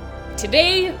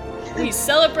 Today, we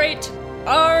celebrate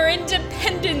our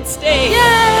Independence Day.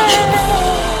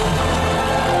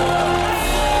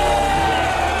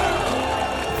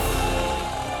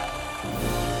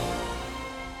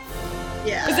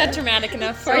 Yeah. Is that dramatic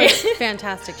enough for That you? was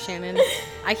fantastic, Shannon.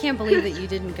 I can't believe that you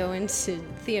didn't go into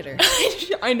theater.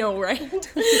 I know, right?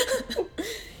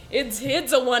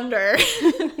 It's a wonder.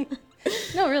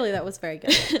 No, really, that was very good.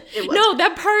 No,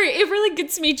 that part, it really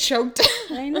gets me choked.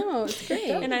 I know, it's great.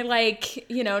 And I like,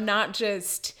 not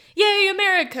just, yay,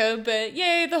 America, but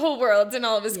yay, the whole world and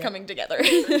all of us coming together.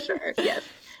 For sure. Yes.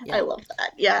 Yeah. I love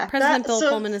that. Yeah. President Bill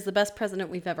Pullman is the best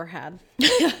president we've ever had.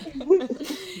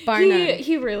 Bar He, none.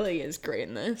 he really is great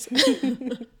in this.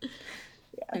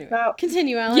 Anyway,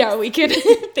 continue, Alex. Yeah, we could.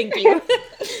 Thank you.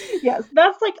 Yes,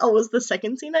 that's like always the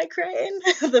second scene I cry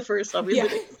in. The first, obviously,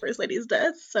 the first lady's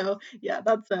death. So yeah,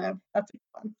 that's a good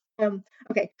one.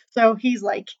 Okay, so he's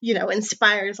like,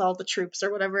 inspires all the troops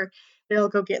or whatever. They all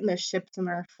go get in their ships and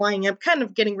are flying up, kind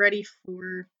of getting ready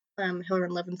for Hiller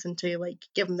and Levinson to like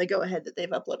give them the go ahead that they've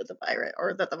uploaded the virus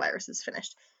or that the virus is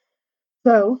finished.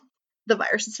 So the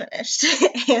virus is finished,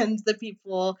 and the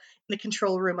people in the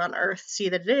control room on Earth see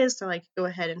that it is. So like, go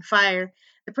ahead and fire.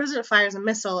 The president fires a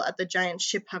missile at the giant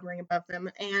ship hovering above them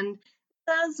and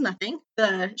does nothing.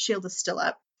 The shield is still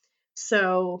up.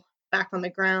 So back on the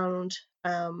ground,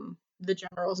 the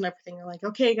generals and everything are like,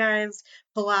 okay, guys,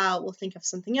 pull out. We'll think of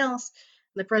something else.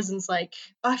 And the president's like,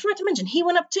 oh, I forgot to mention, he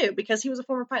went up too because he was a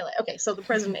former pilot. Okay, so the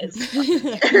president is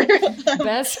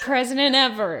Best president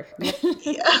ever.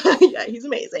 yeah, he's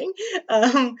amazing.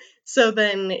 So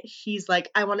then he's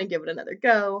like, I want to give it another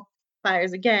go.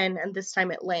 Fires again, and this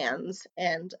time it lands,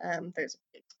 and there's a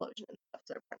big explosion and stuff.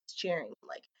 So everyone's cheering,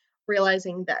 like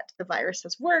realizing that the virus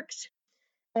has worked.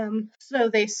 So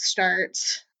they start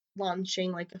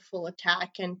launching like a full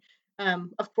attack, and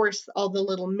of course all the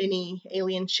little mini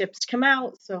alien ships come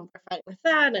out, so they're fighting with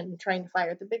that and trying to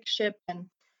fire the big ship. And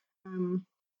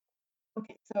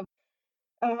okay, so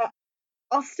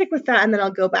I'll stick with that, and then I'll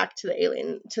go back to the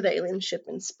alien ship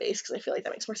in space because I feel like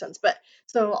that makes more sense. But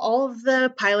so all of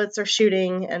the pilots are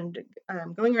shooting and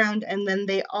going around, and then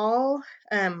they all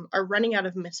are running out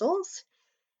of missiles.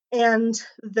 And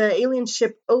the alien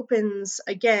ship opens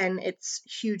again its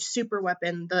huge super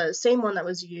weapon, the same one that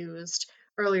was used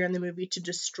earlier in the movie to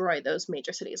destroy those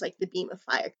major cities, like the beam of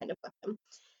fire kind of weapon.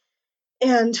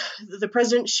 And the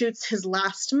president shoots his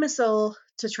last missile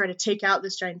to try to take out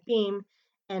this giant beam,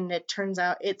 and it turns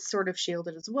out it's sort of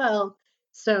shielded as well,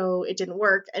 so it didn't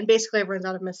work. And basically everyone's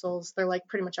out of missiles. They're like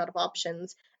pretty much out of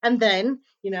options. And then,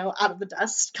 out of the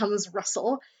dust comes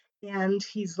Russell, and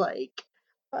he's like,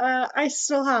 I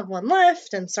still have one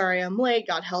left, and sorry I'm late,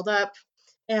 got held up.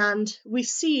 And we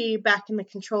see back in the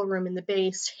control room in the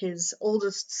base his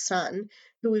oldest son,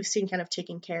 who we've seen kind of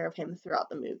taking care of him throughout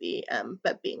the movie,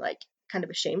 but being like kind of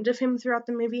ashamed of him throughout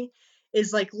the movie,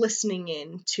 is like listening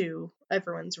in to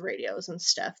everyone's radios and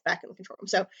stuff back in the control room.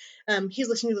 So he's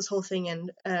listening to this whole thing,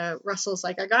 and Russell's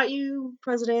like, I got you,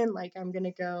 President, like I'm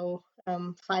gonna go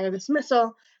fire this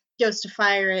missile. Goes to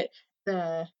fire it,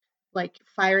 the like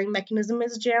firing mechanism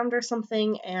is jammed or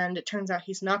something, and it turns out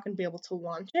he's not going to be able to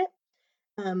launch it.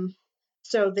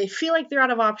 So they feel like they're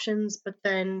out of options, but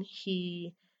then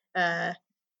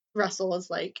Russell is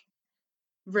like,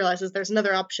 realizes there's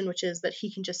another option, which is that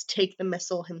he can just take the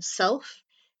missile himself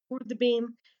toward the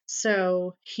beam.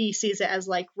 So he sees it as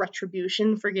like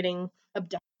retribution for getting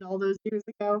abducted all those years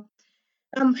ago.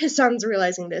 His son's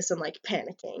realizing this and like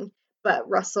panicking, but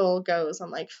Russell goes and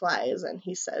like flies, and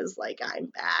he says like, I'm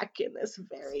back, in this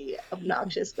very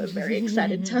obnoxious but very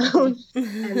excited tone,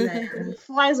 and then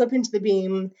flies up into the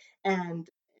beam, and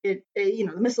it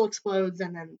the missile explodes,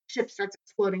 and then the ship starts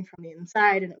exploding from the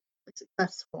inside, and it was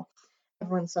successful.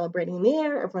 Everyone's celebrating in the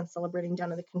air, everyone's celebrating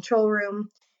down in the control room,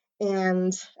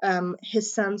 and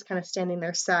his son's kind of standing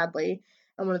there sadly,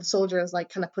 and one of the soldiers like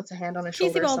kind of puts a hand on his Casey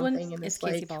shoulder or Baldwin. something, and It's it's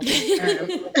Casey like, Baldwin.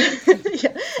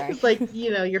 it's like,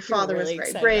 your father really was very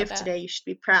excited brave about that. today, you should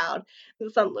be proud. And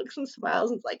the son looks and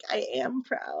smiles and is like, I am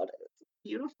proud. It's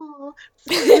beautiful.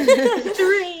 3.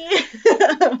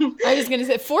 I was gonna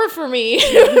say 4 for me.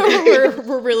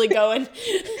 we're really going.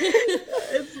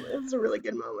 It's a really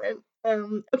good moment.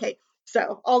 Okay,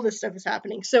 So all this stuff is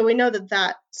happening. So we know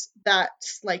that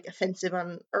like offensive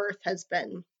on Earth has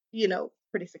been,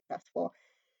 pretty successful.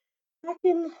 Back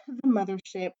in the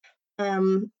mothership,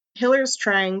 Hiller's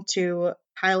trying to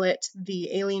pilot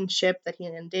the alien ship that he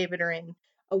and David are in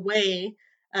away,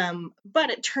 but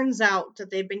it turns out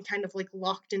that they've been kind of like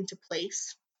locked into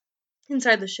place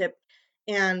inside the ship,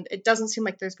 and it doesn't seem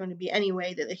like there's going to be any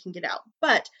way that they can get out.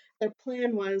 But their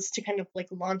plan was to kind of like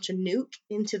launch a nuke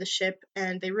into the ship,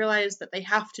 and they realize that they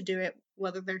have to do it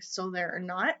whether they're still there or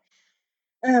not.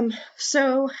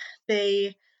 So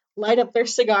they light up their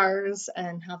cigars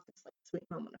and have this like sweet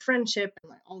moment of friendship and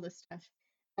like all this stuff.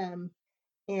 Um,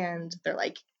 and they're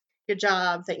like, "Good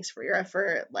job, thanks for your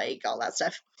effort," like all that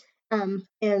stuff. And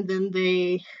then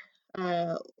they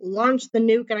launch the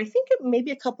nuke, and I think it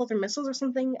maybe a couple other missiles or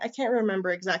something. I can't remember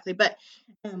exactly, but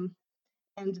and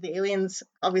the aliens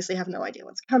obviously have no idea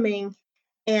what's coming.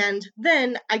 And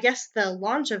then I guess the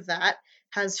launch of that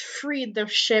has freed the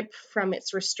ship from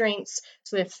its restraints,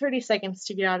 so they have 30 seconds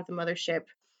to get out of the mothership,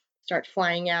 start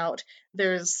flying out.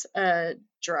 There's a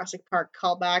Jurassic Park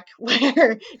callback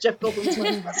where Jeff Goldblum's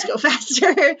like, "Let's go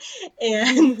faster,"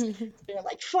 and they're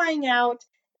like flying out,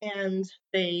 and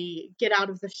they get out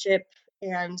of the ship,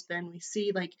 and then we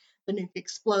see like the nuke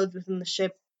explodes within the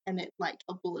ship, and it like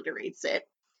obliterates it,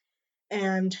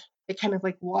 and it kind of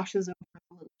like washes over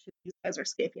the little ship these guys are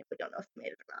escaping. We don't know if they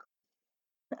made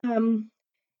it or not.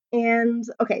 And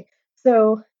okay,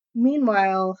 so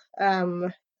meanwhile,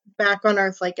 back on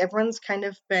Earth, like everyone's kind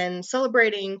of been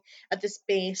celebrating at this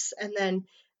base, and then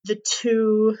the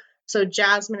two, so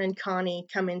Jasmine and Connie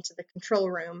come into the control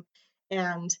room,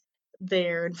 and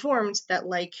they're informed that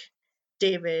like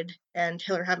David and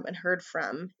Hiller haven't been heard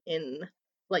from in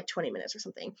like 20 minutes or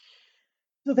something.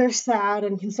 So they're sad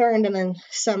and concerned, and then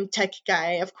some tech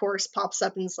guy, of course, pops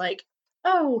up and is like,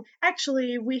 "Oh,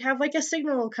 actually, we have like a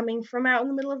signal coming from out in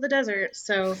the middle of the desert."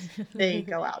 So they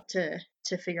go out to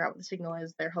figure out what the signal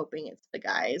is. They're hoping it's the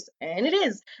guys, and it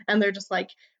is. And they're just like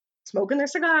smoking their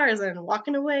cigars and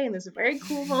walking away. And there's a very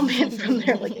cool moment from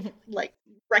their like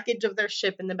wreckage of their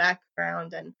ship in the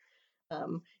background, and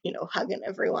hugging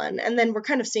everyone. And then we're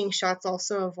kind of seeing shots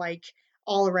also of like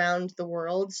all around the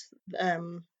world.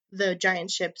 The giant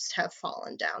ships have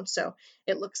fallen down. So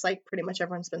it looks like pretty much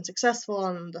everyone's been successful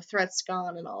and the threat's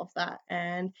gone and all of that.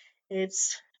 And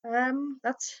it's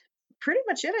that's pretty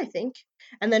much it, I think.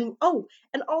 And then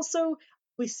and also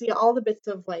we see all the bits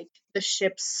of like the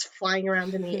ships flying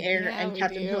around in the air, Yeah, and we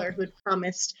Captain do. Hiller, who had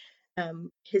promised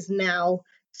his now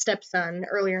stepson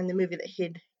earlier in the movie that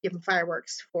he'd give him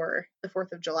fireworks for the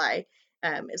 4th of July,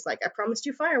 is like, "I promised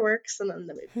you fireworks," and then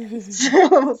the movie ends.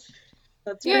 So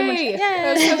that's pretty much Yay! it.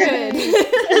 That was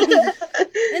so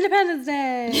good. Independence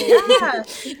Day. Yeah.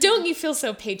 Don't you feel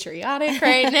so patriotic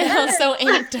right now? So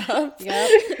amped up.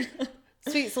 Yep.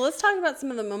 Sweet. So let's talk about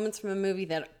some of the moments from a movie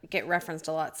that get referenced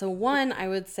a lot. So one, I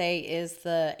would say, is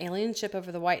the alien ship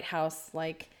over the White House,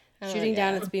 like shooting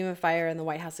down its beam of fire and the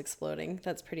White House exploding.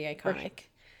 That's pretty iconic.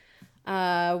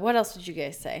 What else would you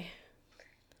guys say?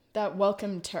 That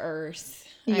welcome to Earth.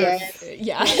 Yes.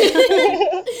 Yeah.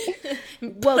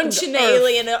 Welcome Punch to an Earth.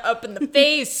 alien up in the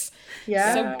face.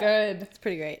 Yeah. So good. It's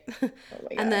pretty great. Oh my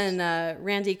And gosh. then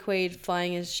Randy Quaid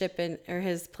flying his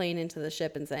his plane into the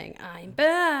ship and saying, "I'm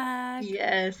back."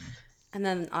 Yes. And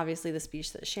then obviously the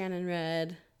speech that Shannon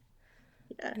read.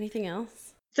 Yeah. Anything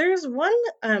else? There's one,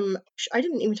 I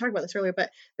didn't even talk about this earlier,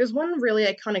 but there's one really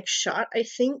iconic shot, I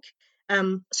think.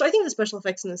 So I think the special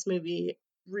effects in this movie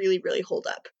really, really hold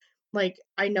up. Like,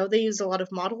 I know they used a lot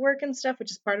of model work and stuff,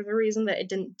 which is part of the reason that it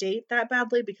didn't date that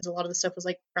badly, because a lot of the stuff was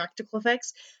like practical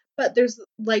effects. But there's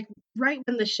like right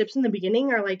when the ships in the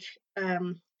beginning are like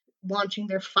launching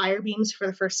their fire beams for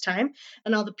the first time,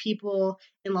 and all the people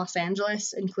in Los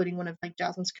Angeles, including one of like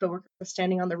Jasmine's coworkers, are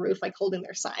standing on the roof, like holding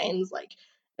their signs, like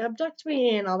 "abduct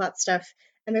me" and all that stuff.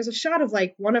 And there's a shot of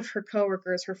like one of her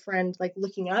coworkers, her friend, like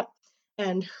looking up,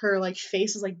 and her like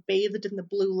face is like bathed in the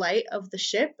blue light of the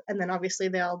ship, and then obviously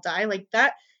they all die. Like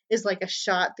that is like a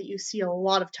shot that you see a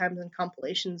lot of times in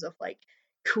compilations of like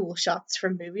cool shots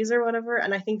from movies or whatever,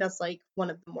 and I think that's like one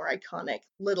of the more iconic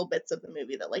little bits of the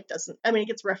movie that like doesn't, I mean, it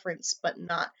gets referenced but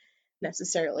not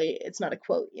necessarily, it's not a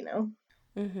quote,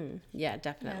 Mm-hmm. Yeah, Yeah,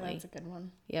 definitely. that's a good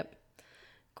one. Yep.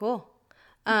 Cool.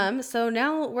 So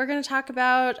now we're going to talk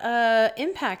about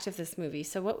impact of this movie.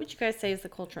 So what would you guys say is the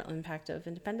cultural impact of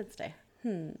Independence Day?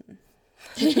 Well,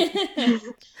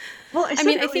 I said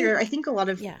mean, I earlier, think- I think a lot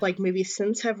of yeah. like movies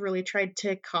since have really tried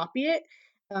to copy it.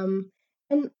 And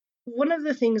one of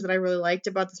the things that I really liked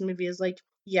about this movie is like,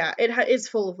 yeah, it's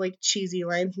full of like cheesy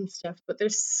lines and stuff, but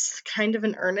there's kind of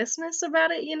an earnestness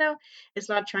about it. It's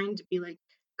not trying to be like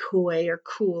coy or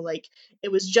cool. Like,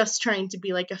 it was just trying to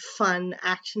be like a fun,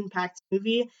 action-packed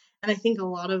movie. And I think a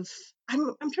lot of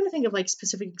I'm trying to think of like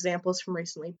specific examples from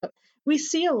recently, but we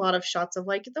see a lot of shots of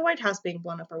like the White House being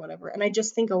blown up or whatever. And I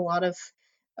just think a lot of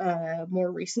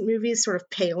more recent movies sort of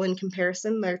pale in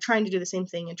comparison. They're trying to do the same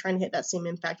thing and trying to hit that same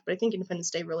impact. But I think Independence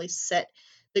Day really set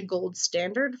the gold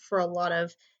standard for a lot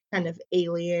of kind of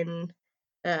alien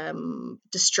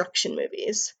destruction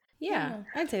movies. Yeah,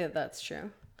 I'd say that that's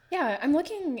true. Yeah, I'm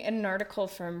looking at an article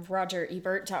from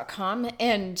RogerEbert.com,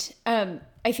 and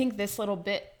I think this little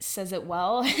bit says it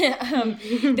well.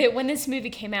 That when this movie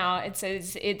came out, it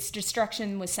says its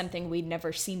destruction was something we'd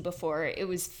never seen before. It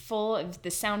was full of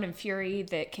the sound and fury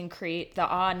that can create the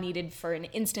awe needed for an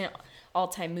instant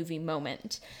all-time movie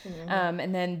moment.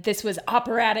 And then this was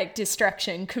operatic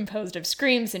destruction composed of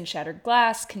screams and shattered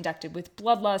glass, conducted with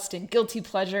bloodlust and guilty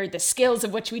pleasure, the scales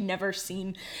of which we'd never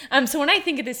seen. So when I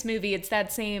think of this movie, it's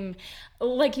that same,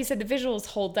 like you said, the visuals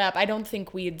hold up. I don't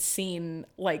think we had seen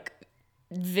like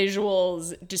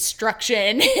visuals,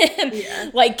 destruction,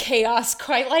 and like chaos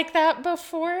quite like that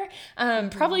before.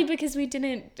 Probably because we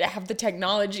didn't have the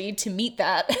technology to meet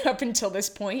that up until this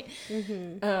point.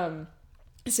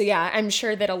 So yeah, I'm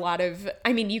sure that a lot of,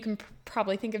 I mean, you can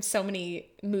probably think of so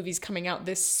many movies coming out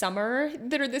this summer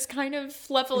that are this kind of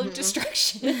level of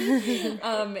destruction.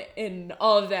 And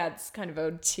all of that's kind of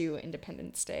owed to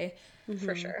Independence Day.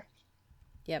 For sure.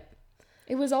 Yep.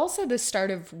 It was also the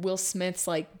start of Will Smith's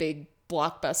like big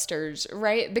blockbusters,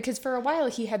 right? Because for a while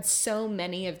he had so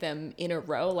many of them in a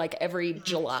row, like every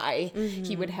July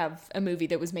he would have a movie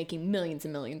that was making millions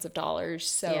and millions of dollars.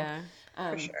 So Yeah.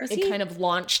 For sure. it kind of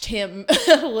launched him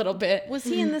a little bit. Was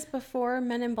he in this before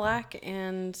Men in Black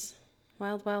and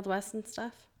Wild Wild West and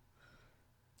stuff?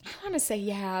 I want to say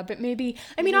yeah, but maybe,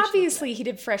 I mean, obviously he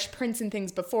did Fresh Prince and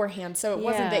things beforehand, so it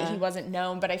wasn't that he wasn't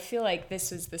known, but I feel like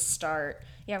this was the start.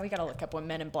 Yeah, we gotta look up what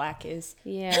Men in Black is.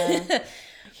 Yeah. I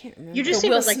can't remember. You just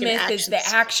Will was like Smith is the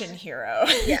action hero.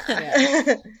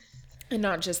 Yeah. And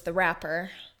not just the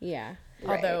rapper. Yeah.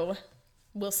 Although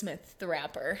Will Smith, the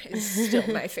rapper, is still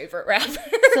my favorite rapper.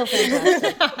 Still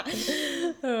fantastic.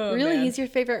 Really? man. He's your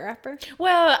favorite rapper?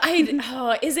 Well,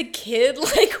 as a kid,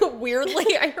 like,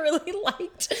 weirdly, I really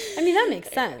liked. I mean, that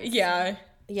makes sense. Yeah.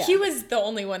 Yeah. He was the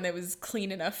only one that was clean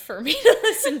enough for me to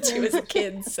listen to as a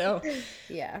kid, so.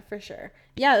 Yeah, for sure.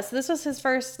 Yeah, so this was his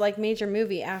first, like, major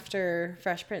movie after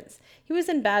Fresh Prince. He was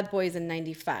in Bad Boys in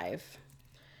 95.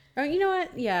 Oh, you know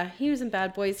what? Yeah, he was in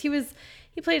Bad Boys.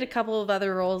 He played a couple of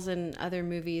other roles in other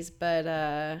movies, but,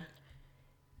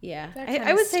 yeah.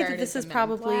 I would say that this is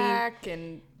probably...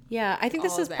 Yeah, I think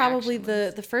this is probably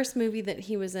the first movie that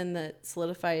he was in that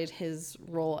solidified his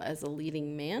role as a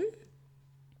leading man.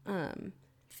 I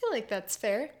feel like that's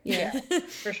fair. Yeah.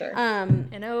 For sure.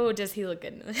 And oh, does he look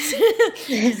good in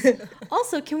this?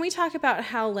 Also, can we talk about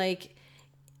how, like,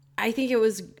 I think it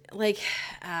was, like,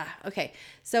 okay.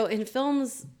 So in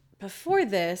films before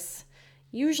this,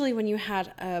 usually when you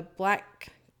had a black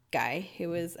guy who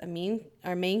was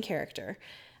our main character,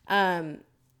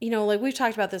 you know, like we've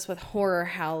talked about this with horror,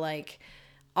 how like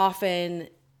often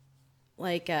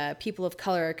like people of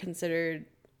color are considered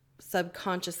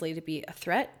subconsciously to be a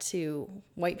threat to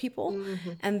white people.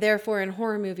 And therefore in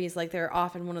horror movies, like they're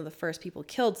often one of the first people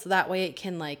killed. So that way it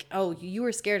can like, oh, you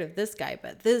were scared of this guy,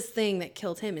 but this thing that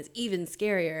killed him is even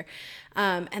scarier.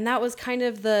 And that was kind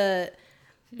of the,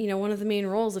 you know, one of the main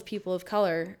roles of people of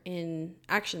color in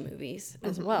action movies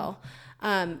as well.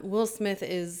 Will Smith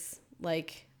is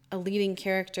like a leading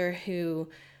character who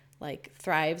like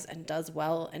thrives and does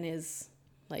well and is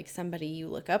like somebody you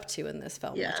look up to in this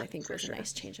film, which I think was a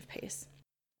nice change of pace.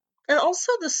 And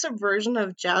also the subversion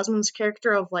of Jasmine's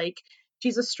character of like,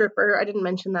 she's a stripper. I didn't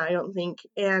mention that, I don't think.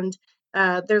 And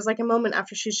there's like a moment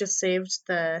after she's just saved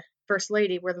the first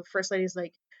lady where the first lady's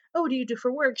like, oh, what do you do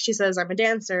for work? She says, I'm a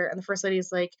dancer. And the first lady's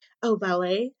like, oh,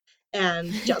 ballet.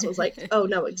 And Jasmine's like, oh,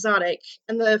 no, exotic.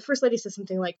 And the first lady says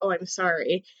something like, oh, I'm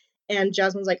sorry. And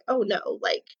Jasmine's like, oh, no,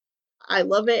 like, I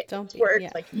love it. It's work.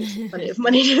 Like, it makes me plenty of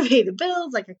money to pay the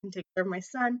bills. Like, I can take care of my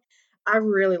son. I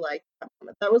really liked that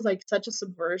moment. That was, like, such a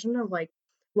subversion of, like,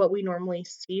 what we normally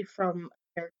see from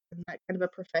a character in that kind of a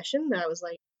profession that I was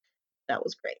like, that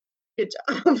was great. Good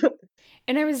job.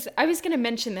 And I was going to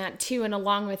mention that, too, and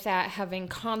along with that, having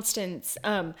Constance...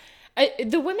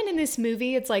 the women in this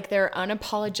movie, it's like they're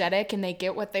unapologetic and they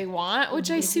get what they want,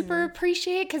 which I super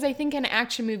appreciate, because I think in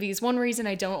action movies, one reason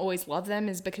I don't always love them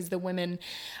is because the women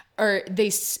are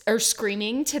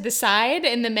screaming to the side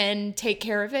and the men take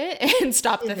care of it and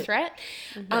stop the threat.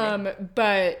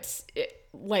 But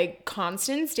like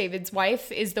Constance, David's wife,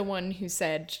 is the one who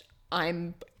said,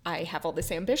 I'm I have all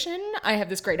this ambition. I have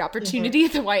this great opportunity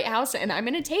at the White House, and I'm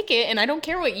going to take it. And I don't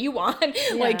care what you want.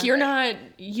 Like, you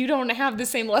don't have the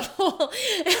same level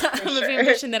of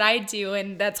ambition that I do,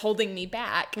 and that's holding me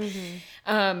back.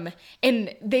 And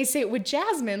they say with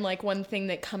Jasmine, like, one thing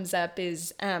that comes up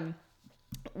is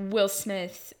Will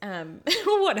Smith,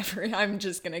 whatever, I'm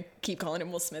just gonna keep calling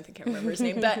him Will Smith, I can't remember his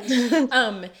name, but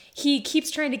he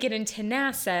keeps trying to get into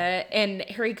NASA, and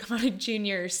Harry Connick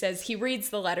Jr. says he reads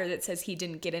the letter that says he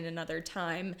didn't get in another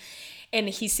time, and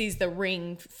he sees the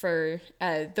ring for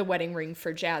the wedding ring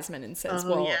for Jasmine and says,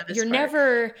 you're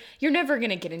never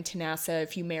gonna get into NASA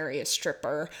if you marry a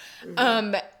stripper.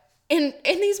 And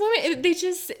these women,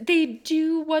 they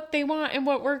do what they want and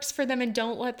what works for them and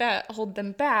don't let that hold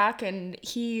them back. And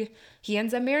he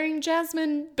ends up marrying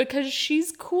Jasmine because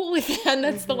she's cool with that. And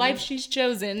that's the life she's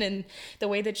chosen and the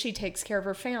way that she takes care of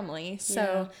her family.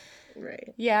 So,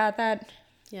 that...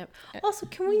 Yep. Also,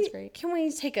 can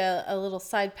we take a little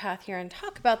side path here and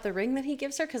talk about the ring that he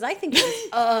gives her? Because I think it's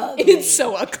ugly. It's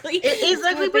so ugly. It is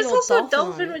ugly, but it's also a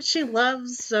dolphin, which she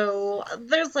loves. So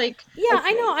there's like,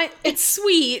 I know. It's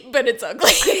sweet, but it's ugly.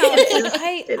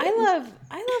 I love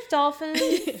dolphins.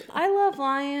 I love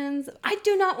lions. I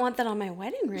do not want that on my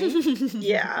wedding ring.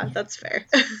 Yeah, that's fair.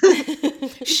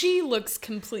 She looks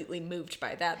completely moved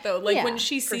by that, though. Like when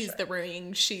she sees the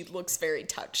ring, she looks very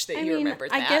touched that you remember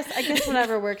that. I guess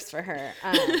whatever works for her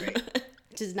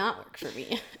does not work for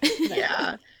me.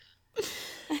 Yeah.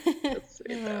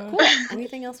 Cool.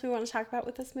 Anything else we want to talk about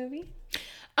with this movie?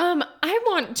 I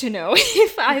want to know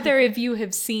if either of you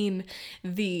have seen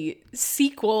the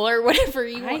sequel or whatever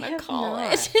you want to call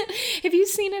it. Have you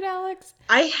seen it, Alex?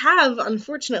 I have,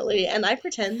 unfortunately, and I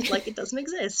pretend like it doesn't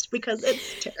exist because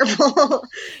it's terrible.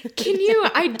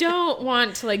 I don't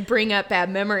want to like bring up bad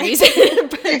memories,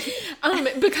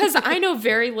 but, because I know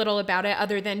very little about it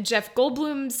other than Jeff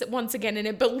Goldblum's once again in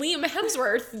it, but Liam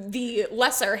Hemsworth, the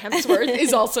lesser Hemsworth,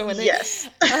 is also in it. Yes.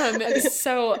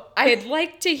 So I'd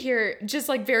like to hear just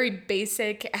like very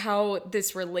basic how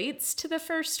this relates to the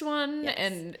first one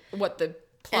and what the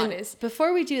plot is.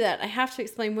 Before we do that, I have to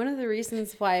explain one of the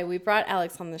reasons why we brought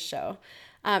Alex on the show.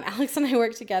 Alex and I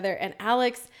work together, and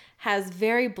Alex has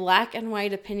very black and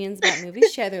white opinions about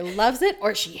movies. She either loves it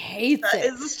or she hates it.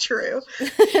 That is true.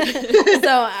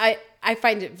 So I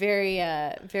find it very,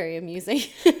 very amusing.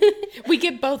 We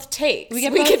get both takes. We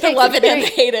get takes. to love it and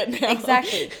hate it now.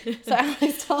 Exactly. So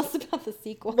Alex, tell us about the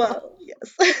sequel. Well,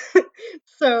 yes.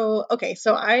 So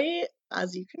I,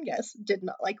 as you can guess, did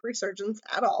not like Resurgence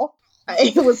at all.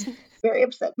 I was very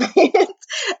upset by it.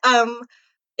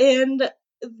 And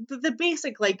the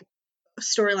basic, like,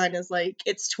 storyline is, like,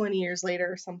 it's 20 years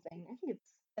later or something. I think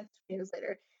it's 20 years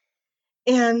later.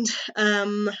 And,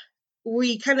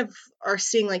 we kind of are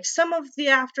seeing, like, some of the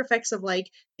after effects of, like,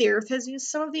 the Earth has used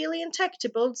some of the alien tech to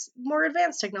build more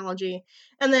advanced technology.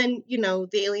 And then,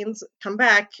 the aliens come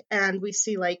back, and we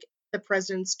see, like, the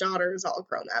president's daughter is all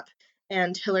grown up.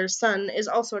 And Hiller's son is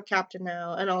also a captain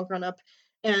now and all grown up.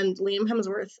 And Liam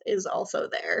Hemsworth is also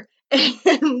there.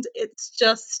 And it's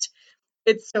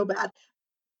so bad.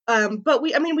 But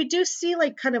we do see,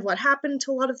 like, kind of what happened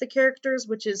to a lot of the characters,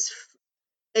 which is,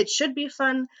 it should be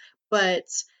fun, but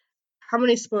how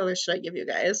many spoilers should I give you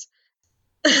guys?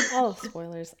 Oh,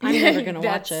 spoilers. I'm never going to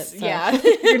watch it. So. Yeah.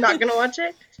 You're not going to watch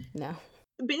it? No.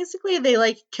 Basically, they,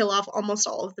 like, kill off almost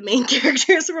all of the main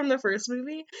characters from the first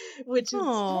movie, which is,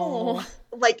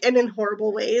 like, and in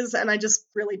horrible ways, and I just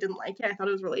really didn't like it. I thought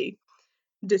it was really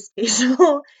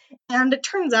distasteful. And it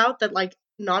turns out that, like,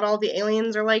 not all the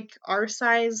aliens are, like, our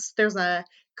size. There's a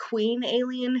queen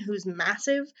alien who's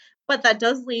massive, but that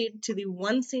does lead to the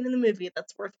one scene in the movie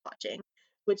that's worth watching,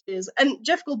 which is, and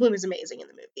Jeff Goldblum is amazing in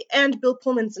the movie, and Bill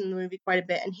Pullman's in the movie quite a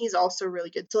bit, and he's also really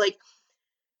good. So, like,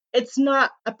 it's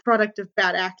not a product of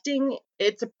bad acting,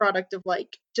 it's a product of,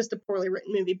 like, just a poorly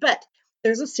written movie. But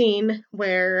there's a scene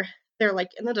where they're, like,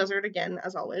 in the desert again,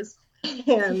 as always,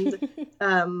 and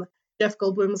Jeff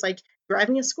Goldblum's, like,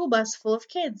 driving a school bus full of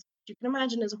kids. You can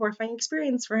imagine is a horrifying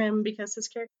experience for him because his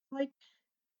character, like,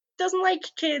 doesn't like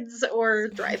kids or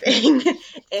driving.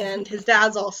 And his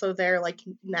dad's also there, like,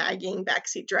 nagging,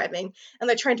 backseat driving, and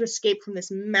they're trying to escape from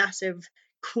this massive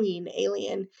queen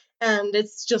alien. And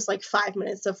it's just, like, 5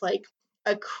 minutes of, like,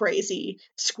 a crazy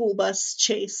school bus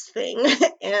chase thing.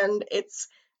 And it's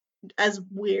as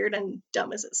weird and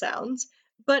dumb as it sounds.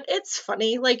 But it's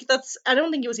funny. Like, I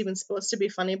don't think it was even supposed to be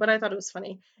funny, but I thought it was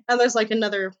funny. And there's, like,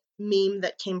 another meme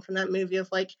that came from that movie of,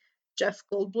 like, Jeff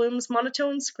Goldblum's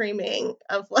monotone screaming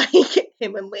of, like,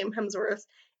 him and Liam Hemsworth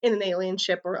in an alien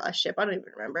ship or a ship, I don't even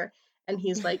remember. And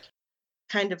he's, like,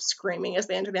 kind of screaming as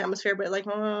they enter the atmosphere, but, like,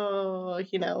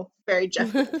 very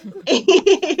Jeff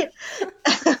Goldblum.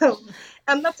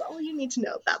 And that's all you need to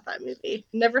know about that movie.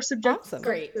 Never subject Awesome.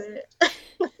 Great. to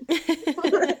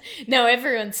it. No,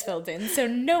 everyone's filled in, so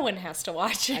no one has to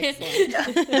watch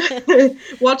it.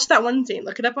 Watch that one scene.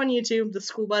 Look it up on YouTube. The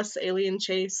school bus alien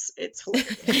chase. It's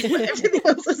hilarious. But everything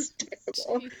else is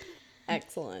terrible.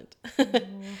 Excellent.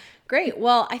 Great.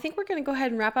 Well, I think we're going to go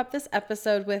ahead and wrap up this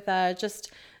episode with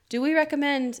just, do we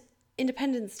recommend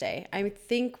Independence Day? I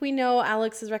think we know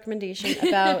Alex's recommendation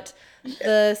about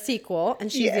the sequel,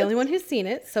 and she's the only one who's seen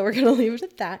it, so we're going to leave it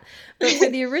at that. But for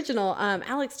the original,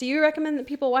 Alex, do you recommend that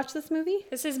people watch this movie?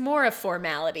 This is more a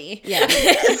formality. Yeah.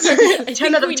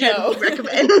 10 out of 10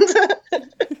 recommend.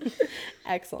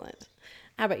 Excellent.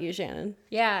 How about you, Shannon?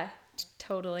 Yeah,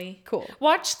 totally. Cool.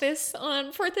 Watch this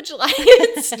on 4th of July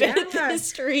instead of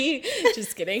history.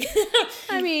 Just kidding.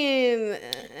 I mean,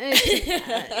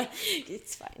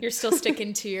 it's fine. You're still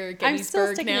sticking to your Gettysburg I'm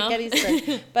still sticking now. to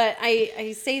Gettysburg. But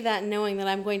I say that knowing that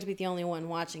I'm going to be the only one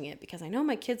watching it, because I know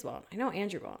my kids won't. I know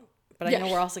Andrew won't. But I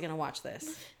know we're also going to watch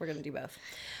this. We're going to do both.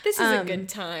 This is a good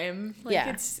time. Like,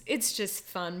 yeah. It's just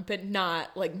fun, but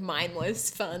not like mindless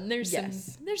fun. There's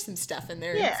some stuff in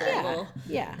there. Yeah. It's a little,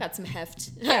 Yeah. got some heft.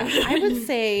 Yeah,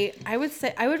 I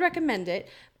would recommend it,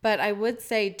 but I would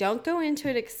say don't go into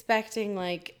it expecting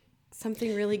like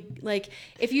something really, like,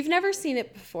 if you've never seen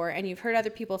it before and you've heard other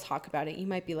people talk about it, you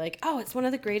might be like, oh, it's one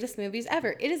of the greatest movies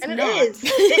ever. It is And not.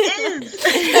 It is.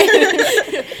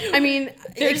 I mean,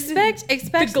 expect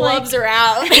The gloves are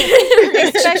out.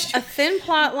 expect a thin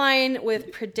plot line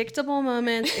with predictable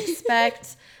moments.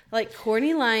 Expect like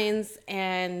corny lines,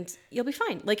 and you'll be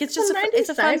fine. Like, it's just it's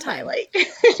a fun time. Like, I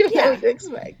don't know what to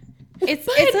expect. It's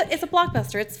a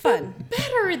blockbuster. It's fun.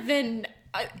 Better than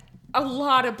a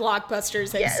lot of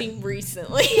blockbusters I've seen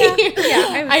recently.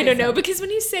 Yeah, I don't know, because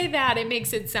when you say that, it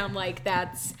makes it sound like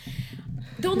that's...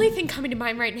 The only thing coming to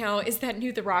mind right now is that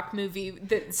new The Rock movie,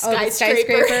 the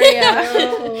Skyscraper. Yeah.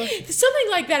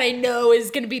 Something like that I know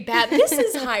is going to be bad. This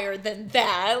is higher than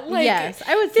that. Like, Yes,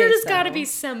 I would say there's so. got to be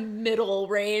some middle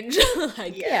range.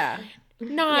 Like, Yeah.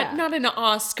 not an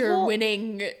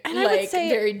Oscar-winning, and I would like, say-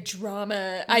 very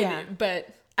drama. But...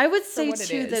 I would say what it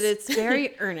too that is. it's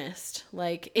very earnest.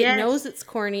 Like, it knows it's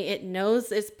corny, it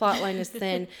knows its plotline is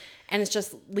thin, and it's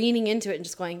just leaning into it and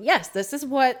just going, yes, this is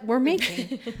what we're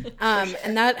making.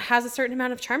 And that has a certain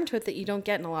amount of charm to it that you don't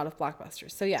get in a lot of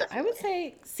blockbusters. So yeah, definitely. I would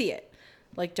say see it.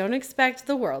 Like, don't expect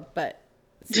the world, but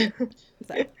see it.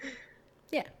 So,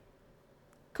 yeah.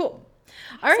 Cool.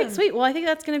 All right, sweet. Well, I think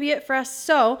that's going to be it for us.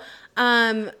 So,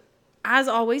 as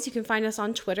always, you can find us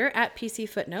on Twitter at PC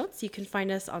Footnotes. You can find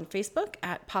us on Facebook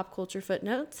at Pop Culture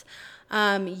Footnotes.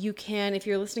 You can, if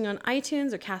you're listening on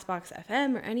iTunes or CastBox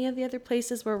FM or any of the other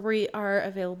places where we are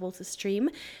available to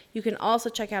stream, you can also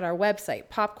check out our website,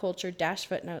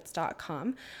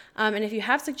 popculture-footnotes.com. And if you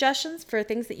have suggestions for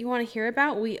things that you want to hear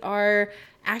about, we are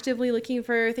actively looking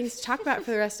for things to talk about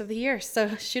for the rest of the year.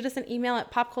 So shoot us an email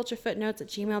at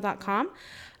popculturefootnotes@gmail.com.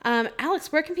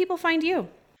 Alex, where can people find you?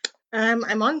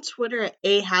 I'm on Twitter at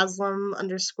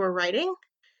 @haslam_writing.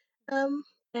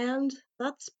 And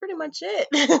that's pretty much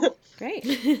it. Great.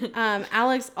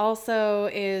 Alex also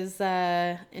is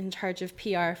in charge of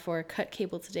PR for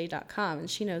cutcabletoday.com, and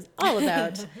she knows all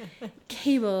about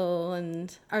cable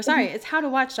and, or sorry, it's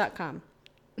howtowatch.com.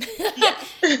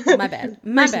 My bad.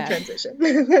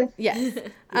 Transition. Yes.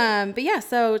 But yeah,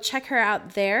 so check her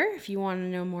out there if you want to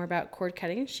know more about cord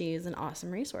cutting. She is an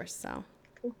awesome resource. So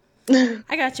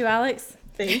I got you, Alex.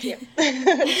 Thank you.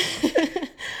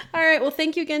 All right. Well,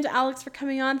 thank you again to Alex for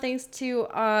coming on. Thanks to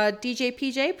DJ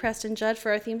PJ, Preston Judd,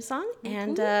 for our theme song.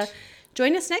 And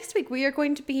join us next week. We are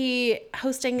going to be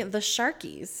hosting the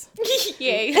Sharkies.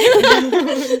 Yay.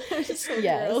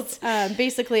 Yes.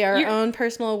 Basically our own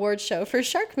personal award show for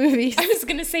shark movies. I was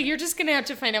going to say, you're just going to have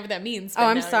to find out what that means. Oh,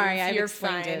 I'm sorry. I've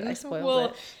explained it. I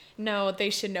spoiled it. No, they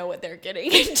should know what they're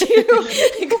getting into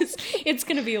because it's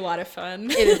going to be a lot of fun.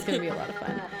 It is going to be a lot of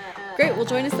fun. Great. Well,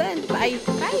 join us then. Bye.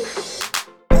 Bye.